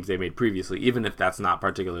with the games they made previously, even if that's not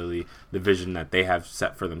particularly the vision that they have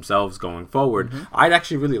set for themselves going forward. I'd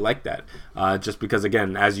actually really like that, just because,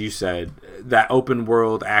 again, as you said, that open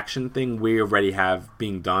world action thing we already have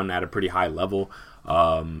being done at a pretty high level.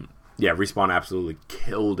 Respawn absolutely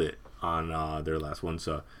killed it on their last one,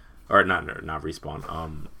 so, or not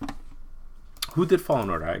Respawn. Who did Fallen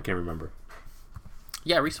Order? I can't remember.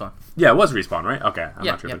 Yeah, Respawn. Yeah, it was Respawn, right? Okay, I'm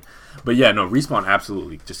not tripping. Yeah. But yeah, no, Respawn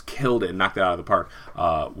absolutely just killed it and knocked it out of the park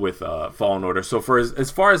with Fallen Order. So for as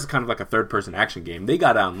far as kind of like a third-person action game, they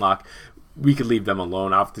got to unlock we could leave them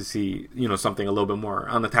alone. Obviously, something a little bit more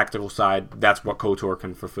on the tactical side. That's what KOTOR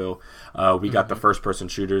can fulfill. We got the first-person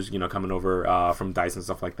shooters, coming over from DICE and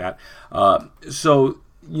stuff like that. So,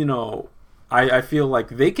 I feel like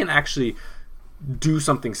they can actually do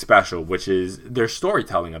something special, which is their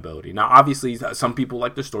storytelling ability. Now, obviously, some people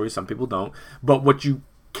like the story, some people don't. But what you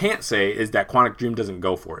can't say is that Quantic Dream doesn't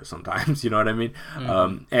go for it sometimes, you know what I mean?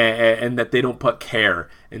 And that they don't put care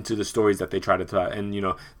into the stories that they try to tell, and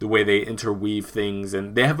the way they interweave things,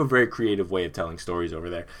 and they have a very creative way of telling stories over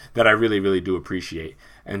there that I really, really do appreciate.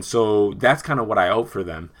 And so that's kind of what I hope for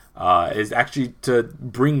them, is actually to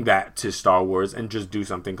bring that to Star Wars and just do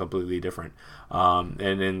something completely different.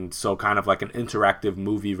 And so kind of like an interactive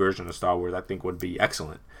movie version of Star Wars, I think would be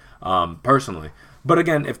excellent, personally. But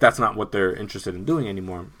again, if that's not what they're interested in doing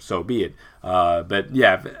anymore, so be it. But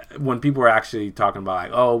yeah, when people are actually talking about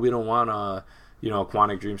like, oh, we don't want a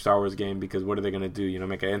Quantic Dream Star Wars game because what are they going to do?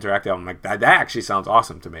 Make it interactive. I'm like, that actually sounds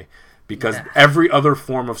awesome to me. Because every other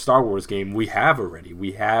form of Star Wars game we have already.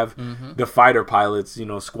 We have the fighter pilots,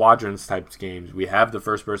 squadrons types games. We have the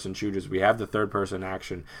first-person shooters. We have the third-person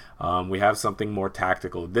action. We have something more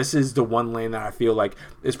tactical. This is the one lane that I feel like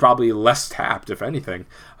is probably less tapped, if anything,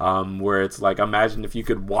 where it's like, imagine if you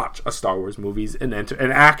could watch a Star Wars movies and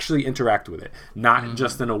actually interact with it. Not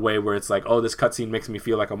just in a way where it's like, oh, this cutscene makes me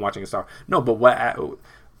feel like I'm watching a Star Wars. No, but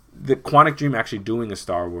the Quantic Dream actually doing a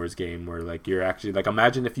Star Wars game where like you're actually like,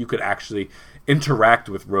 imagine if you could actually interact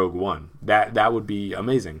with Rogue One. That would be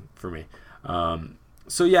amazing for me.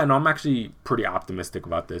 So yeah, no, I'm actually pretty optimistic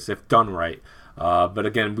about this if done right. But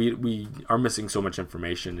again, we are missing so much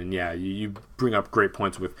information, and yeah, you bring up great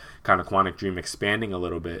points with kind of Quantic Dream expanding a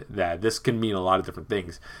little bit, that this can mean a lot of different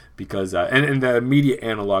things, because and the immediate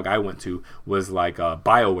analog I went to was like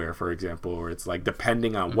BioWare, for example, where it's like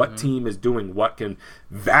depending on what team is doing what can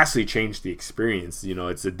vastly change the experience.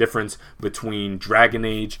 It's the difference between Dragon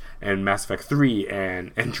Age and Mass Effect 3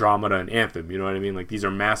 and Andromeda and Anthem. You know what I mean? Like, these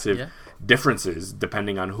are massive differences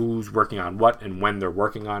depending on who's working on what and when they're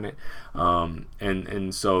working on it,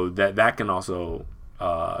 and so that can also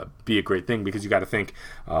be a great thing, because you got to think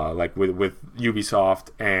like with Ubisoft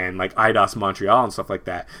and like Eidos Montreal and stuff like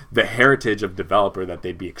that, the heritage of developer that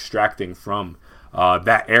they'd be extracting from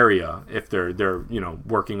that area, if they're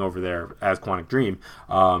working over there as Quantic Dream,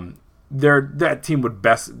 that team would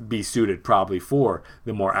best be suited probably for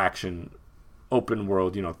the more action open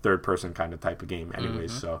world, third person kind of type of game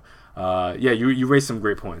anyways. So yeah, you raised some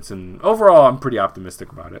great points, and overall I'm pretty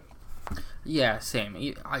optimistic about it. Yeah,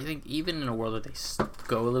 same. I think even in a world that they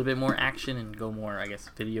go a little bit more action and go more, I guess,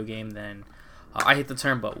 video game than I hate the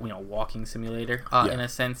term, but walking simulator in a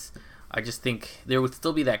sense, I just think there would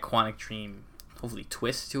still be that Quantic Dream hopefully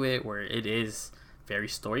twist to it where it is very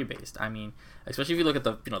story based. I mean, especially if you look at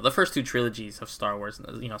the first two trilogies of Star Wars,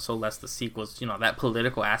 so less the sequels, that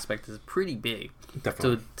political aspect is pretty big.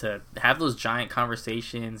 Definitely. To have those giant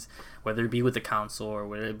conversations, whether it be with the council or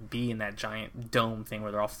whether it be in that giant dome thing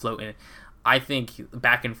where they're all floating, I think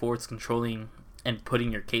back and forth controlling and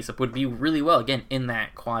putting your case up would be really well, again, in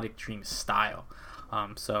that Quantic Dream style.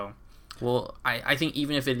 I think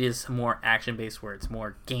even if it is more action-based, where it's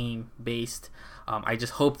more game-based, I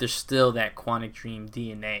just hope there's still that Quantic Dream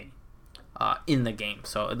DNA in the game.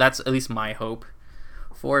 So that's at least my hope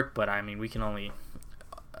for it. But I mean, we can only,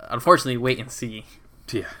 unfortunately, wait and see.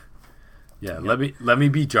 Yeah. Let me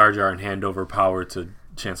be Jar Jar and hand over power to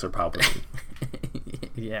Chancellor Palpatine.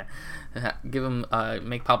 Yeah, give him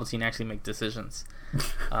make Palpatine actually make decisions.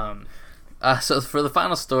 So for the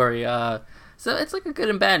final story, so it's like a good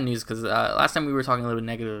and bad news, because last time we were talking a little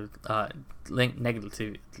bit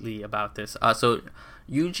negatively about this. So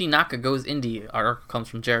Yuji Naka goes indie. Our article comes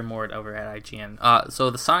from Jared Moore over at IGN.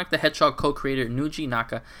 So the Sonic the Hedgehog co-creator Yuji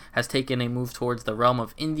Naka has taken a move towards the realm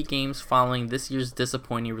of indie games following this year's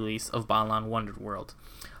disappointing release of Balan Wonderworld.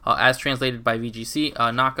 As translated by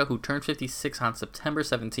VGC, Naka, who turned 56 on September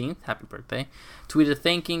 17th, happy birthday, tweeted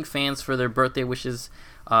thanking fans for their birthday wishes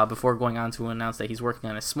before going on to announce that he's working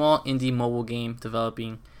on a small indie mobile game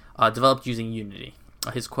developed using Unity.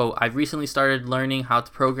 His quote, "I've recently started learning how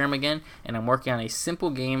to program again, and I'm working on a simple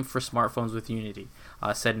game for smartphones with Unity,"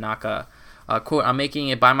 said Naka. Quote, "I'm making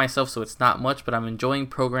it by myself, so it's not much, but I'm enjoying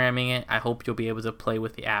programming it. I hope you'll be able to play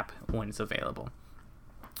with the app when it's available."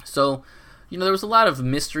 So, there was a lot of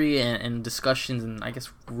mystery and discussions and, I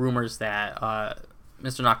guess, rumors that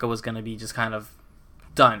Mr. Naka was going to be just kind of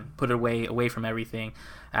done, put away from everything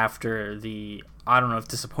after the, I don't know if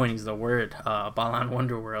disappointing is the word, Balan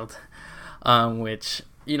Wonderworld, which,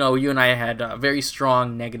 you and I had very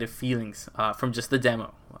strong negative feelings from just the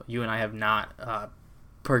demo. You and I have not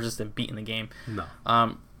purchased and beaten the game. No.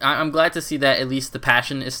 I'm glad to see that at least the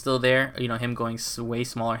passion is still there. You know, him going way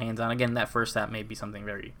smaller hands-on. Again, that first app may be something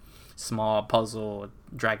very small, puzzle,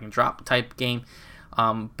 drag and drop type game.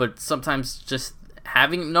 But sometimes just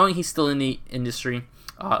knowing he's still in the industry,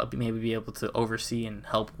 maybe be able to oversee and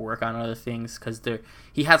help work on other things, because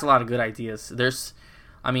he has a lot of good ideas.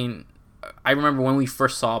 I remember when we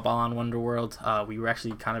first saw Balan Wonderworld, we were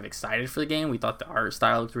actually kind of excited for the game. We thought the art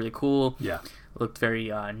style looked really cool. Yeah. Looked very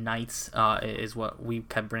Knights, is what we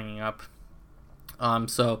kept bringing up.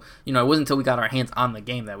 So, you know, it wasn't until we got our hands on the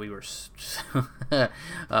game that we were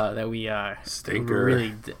that we stinker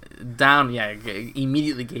really down. Yeah,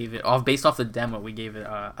 immediately gave it off based off the demo. We gave it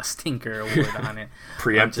a stinker award on it,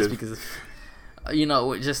 preemptive, just because you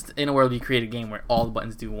know, just in a world you create a game where all the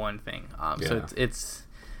buttons do one thing. So it's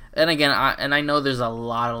and again, I know there's a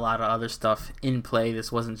lot of other stuff in play.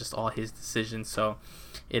 This wasn't just all his decision, so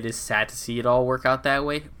it is sad to see it all work out that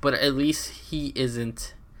way. But at least he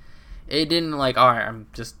isn't. It didn't like, all right, I'm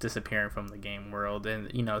just disappearing from the game world.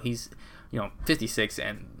 And, you know, he's, 56,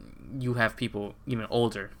 and you have people even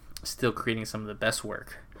older still creating some of the best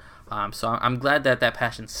work. So I'm glad that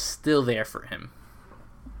passion's still there for him.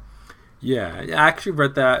 Yeah, I actually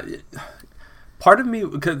read that. Part of me,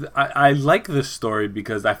 because I like this story,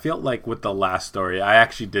 because I felt like with the last story, I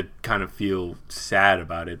actually did kind of feel sad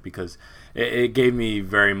about it, because it gave me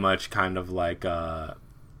very much kind of like...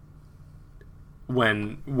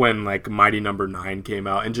 when like Mighty Number 9 came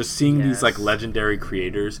out, and just seeing these like legendary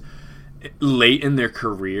creators late in their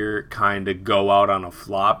career kind of go out on a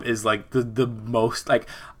flop is like the most, like,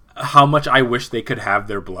 how much I wish they could have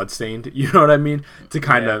their bloodstained, you know what I mean, to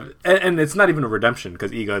kind of, and it's not even a redemption,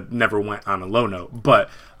 because Iga never went on a low note, but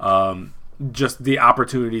just the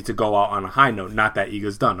opportunity to go out on a high note. Not that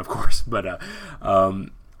Iga's done, of course, but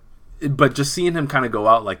just seeing him kind of go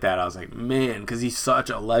out like that, I was like, man, because he's such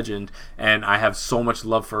a legend, and I have so much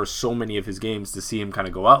love for so many of his games. To see him kind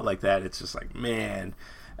of go out like that, it's just like, man,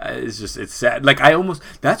 it's sad. Like,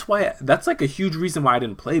 that's like a huge reason why I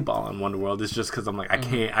didn't play Balan Wonderworld, is just because I'm like,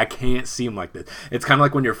 I can't see him like this. It's kind of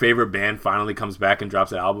like when your favorite band finally comes back and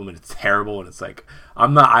drops an album and it's terrible, and it's like,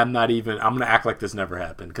 I'm gonna act like this never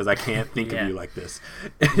happened, because I can't think of you like this.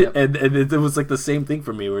 Yep. and it was like the same thing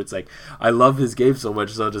for me, where it's like, I love his game so much,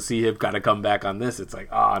 so to see him kind of come back on this, it's like,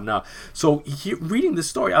 no. So reading this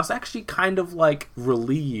story, I was actually kind of like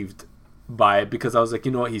relieved by it, because I was like,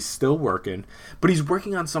 you know what, he's still working, but he's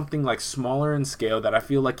working on something like smaller in scale that I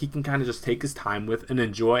feel like he can kind of just take his time with and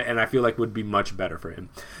enjoy, and I feel like would be much better for him.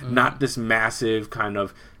 Not this massive kind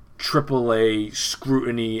of AAA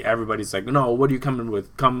scrutiny. Everybody's like, no, what are you coming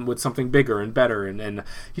with? Come with something bigger and better, and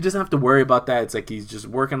he doesn't have to worry about that. It's like he's just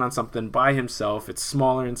working on something by himself. It's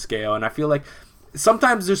smaller in scale, and I feel like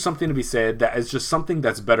sometimes there's something to be said that is just something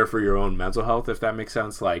that's better for your own mental health, if that makes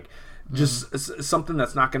sense. Like, just something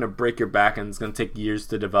that's not going to break your back, and it's going to take years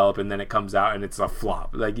to develop, and then it comes out and it's a flop.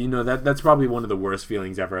 Like, that's probably one of the worst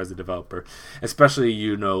feelings ever as a developer, especially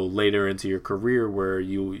later into your career, where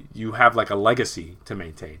you have like a legacy to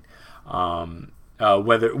maintain,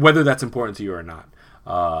 whether that's important to you or not.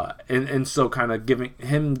 And so kind of giving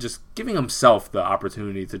himself the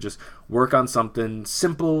opportunity to just work on something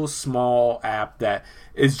simple, small app that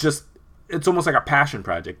is just, it's almost like a passion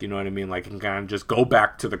project, you know what I mean? Like, he can kind of just go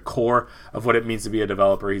back to the core of what it means to be a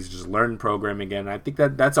developer. He's just learned programming again. I think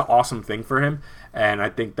that's an awesome thing for him, and I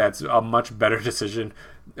think that's a much better decision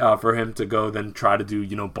for him to go than try to do,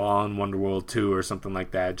 Balan Wonderworld 2 or something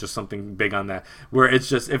like that. Just something big on that, where it's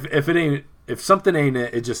just, if something ain't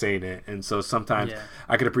it, it just ain't it. And so sometimes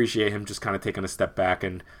I could appreciate him just kind of taking a step back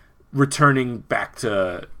and returning back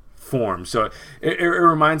to form. So it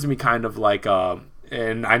reminds me kind of like,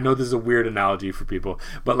 and I know this is a weird analogy for people,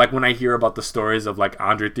 but like when I hear about the stories of like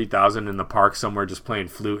Andre 3000 in the park somewhere just playing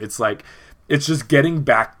flute, it's like, it's just getting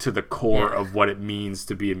back to the core of what it means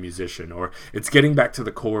to be a musician, or it's getting back to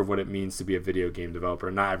the core of what it means to be a video game developer.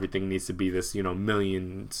 Not everything needs to be this,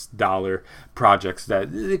 $millions projects.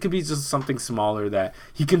 That it could be just something smaller that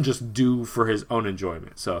he can just do for his own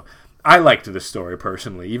enjoyment. So I liked this story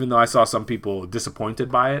personally, even though I saw some people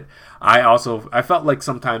disappointed by it. I felt like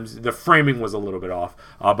sometimes the framing was a little bit off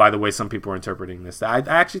by the way some people were interpreting this. I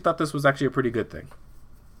actually thought this was actually a pretty good thing.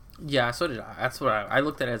 Yeah, so did I. That's what I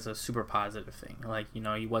looked at it as a super positive thing. Like,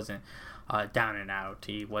 he wasn't down and out.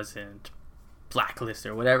 He wasn't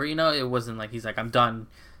blacklisted or whatever. It wasn't like he's like, I'm done.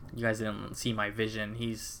 You guys didn't see my vision.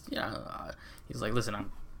 He's like, listen,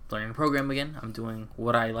 I'm learning to program again. I'm doing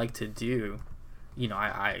what I like to do.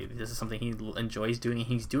 This is something he enjoys doing, and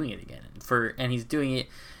he's doing it again. And he's doing it.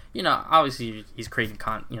 Obviously he's creating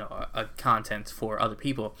content for other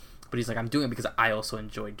people, but he's like, I'm doing it because I also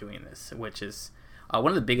enjoy doing this, which is one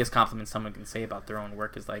of the biggest compliments someone can say about their own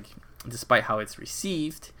work is like, despite how it's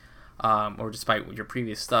received, or despite your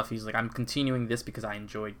previous stuff, he's like, I'm continuing this because I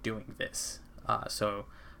enjoy doing this. So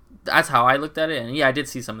that's how I looked at it. And yeah, I did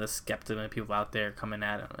see some of the skeptical people out there coming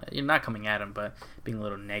at him, not coming at him, but being a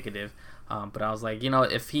little negative. But I was like,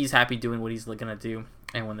 if he's happy doing what he's gonna do,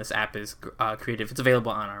 and when this app is created, if it's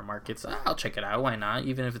available on our markets, I'll check it out. Why not?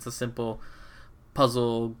 Even if it's a simple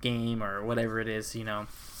puzzle game or whatever it is,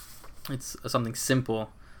 it's something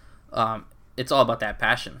simple. It's all about that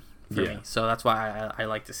passion for me. So that's why I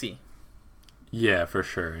like to see. Yeah, for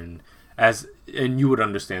sure. And you would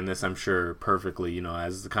understand this, I'm sure, perfectly,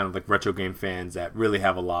 as the kind of like retro game fans that really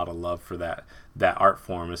have a lot of love for that art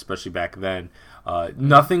form, especially back then.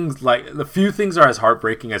 Nothing's like, the few things are as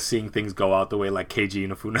heartbreaking as seeing things go out the way like Keiji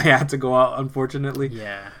Inafune had to go out, unfortunately.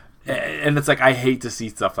 Yeah. And it's like, I hate to see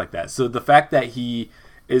stuff like that. So the fact that he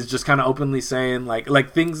is just kind of openly saying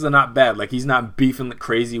like things are not bad, like he's not beefing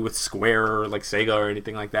crazy with Square or like Sega or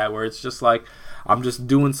anything like that, where it's just like, I'm just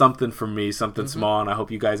doing something for me, something small, and I hope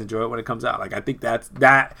you guys enjoy it when it comes out. Like, I think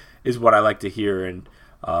that is what I like to hear. And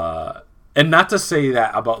not to say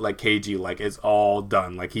that about like Keiji, like it's all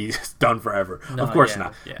done, like he's done forever. No, of course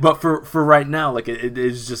not. Yeah. But for right now, like it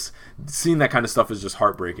is just, seeing that kind of stuff is just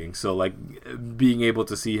heartbreaking. So like being able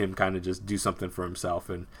to see him kind of just do something for himself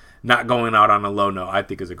and not going out on a low note, I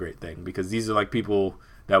think is a great thing, because these are like people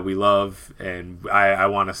that we love, and I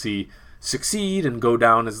want to see succeed and go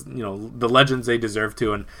down as the legends they deserve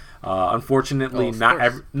to. And unfortunately,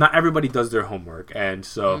 not everybody does their homework, and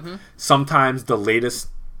so sometimes the latest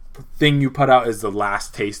thing you put out is the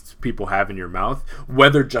last taste people have in your mouth,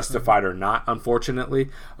 whether justified or not, unfortunately.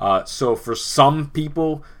 So for some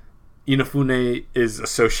people, Inafune is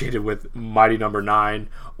associated with Mighty Number 9,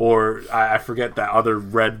 or I forget that other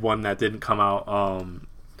red one that didn't come out,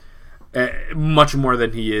 much more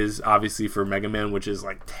than he is obviously for Mega Man, which is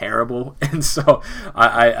like terrible. And so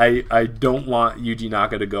I don't want Yuji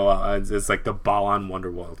Naka to go out as like the Balan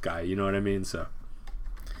Wonderworld guy, you know what I mean? So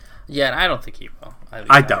yeah, and I don't think he will.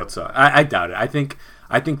 I doubt so. I doubt it. I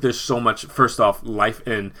think there's so much, first off, life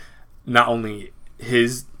in not only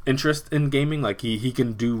his interest in gaming, like he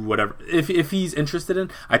can do whatever if he's interested in.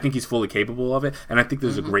 I think he's fully capable of it, and I think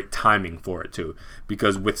there's a great timing for it too,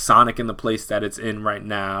 because with Sonic in the place that it's in right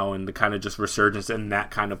now, and the kind of just resurgence in that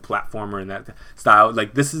kind of platformer and that style,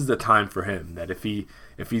 like this is the time for him, that if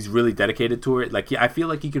he's really dedicated to it, like I feel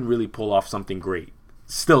like he can really pull off something great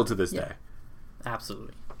still to this day.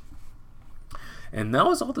 Absolutely. And that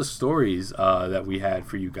was all the stories that we had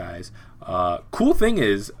for you guys. Cool thing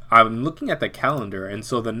is, I'm looking at the calendar, and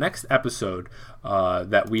so the next episode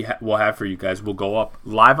that we will have for you guys will go up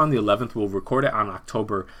live on the 11th. We'll record it on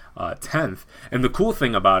October 10th. And the cool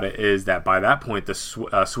thing about it is that by that point, the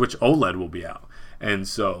Switch OLED will be out. And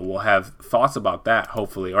so we'll have thoughts about that,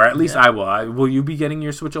 hopefully. Or at least I will. Will you be getting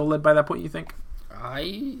your Switch OLED by that point, you think?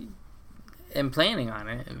 I am planning on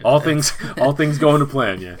it. All things going to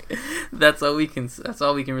plan, yeah. That's all we can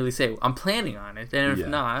really say. I'm planning on it, and if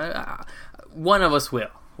not, one of us will.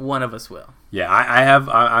 Yeah,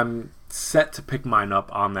 I'm set to pick mine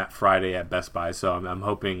up on that Friday at Best Buy, so I'm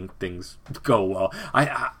hoping things go well.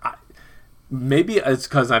 I maybe it's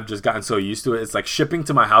because I've just gotten so used to it. It's like shipping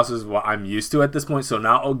to my house is what I'm used to at this point. So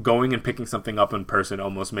now going and picking something up in person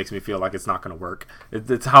almost makes me feel like it's not going to work.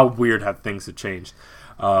 It's how weird how things have changed.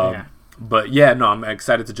 But yeah, no, I'm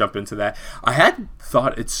excited to jump into that. I had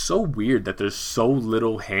thought it's so weird that there's so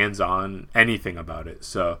little hands-on anything about it.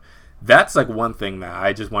 So that's like one thing that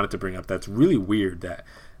I just wanted to bring up that's really weird. That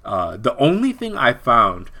the only thing I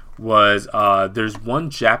found was there's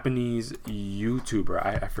one Japanese YouTuber.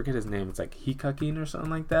 I forget his name. It's like Hikakin or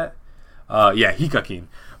something like that. Hikakin,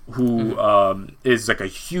 who is like a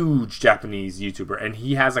huge Japanese YouTuber, and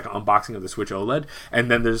he has like an unboxing of the Switch OLED, and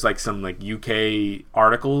then there's like some like UK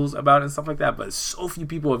articles about it and stuff like that, but so few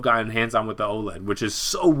people have gotten hands-on with the OLED, which is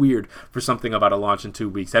so weird for something about to launch in 2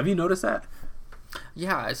 weeks. Have you noticed that?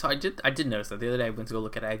 Yeah, so I did notice that. The other day I went to go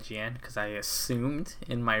look at IGN because I assumed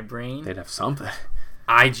in my brain they'd have something.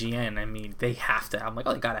 IGN, I mean, they have to. I'm like,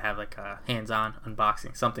 oh, they gotta have like a hands-on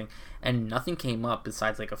unboxing, something, and nothing came up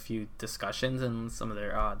besides like a few discussions and some of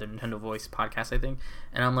their Nintendo Voice podcast, I think.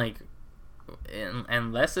 And I'm like,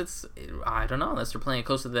 unless it's, I don't know, unless they're playing it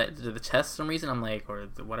close to the chest for some reason. I'm like, or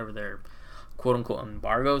whatever their quote unquote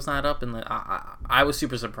embargo's not up, and I was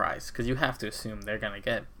super surprised because you have to assume they're gonna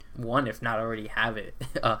get one, if not already have it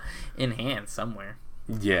in hand somewhere.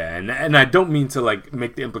 Yeah, and I don't mean to like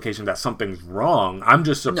make the implication that something's wrong. I'm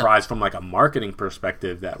just surprised from like a marketing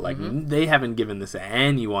perspective that like they haven't given this to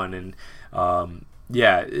anyone, and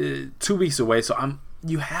 2 weeks away. So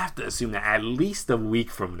you have to assume that at least a week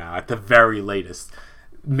from now, at the very latest,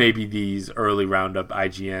 maybe these early roundup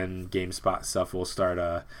IGN, GameSpot stuff will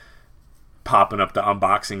start popping up the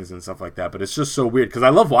unboxings and stuff like that. But it's just so weird because I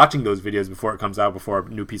love watching those videos before it comes out, before a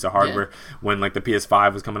new piece of hardware. When like the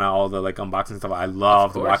PS5 was coming out, all the like unboxing stuff, I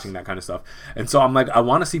loved watching that kind of stuff. And so I'm like, I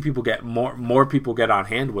want to see people get more people get on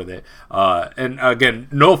hand with it. And again,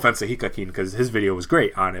 no offense to Hikakin, because his video was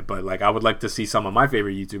great on it, but like I would like to see some of my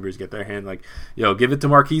favorite YouTubers get their hand, like, give it to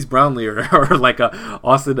Marquise Brownlee or like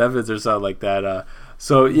Austin Evans or something like that.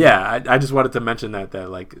 So yeah, I just wanted to mention that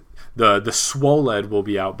like the Swoled will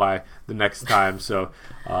be out by the next time. So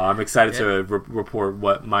I'm excited to report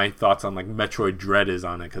what my thoughts on like Metroid Dread is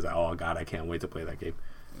on it, because oh god, I can't wait to play that game.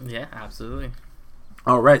 Yeah, absolutely.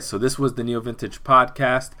 All right, so this was the Neo Vintage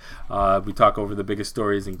Podcast. We talk over the biggest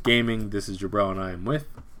stories in gaming. This is your bro, and I am with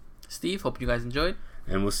Steve. Hope you guys enjoyed.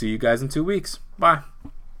 And we'll see you guys in 2 weeks. Bye.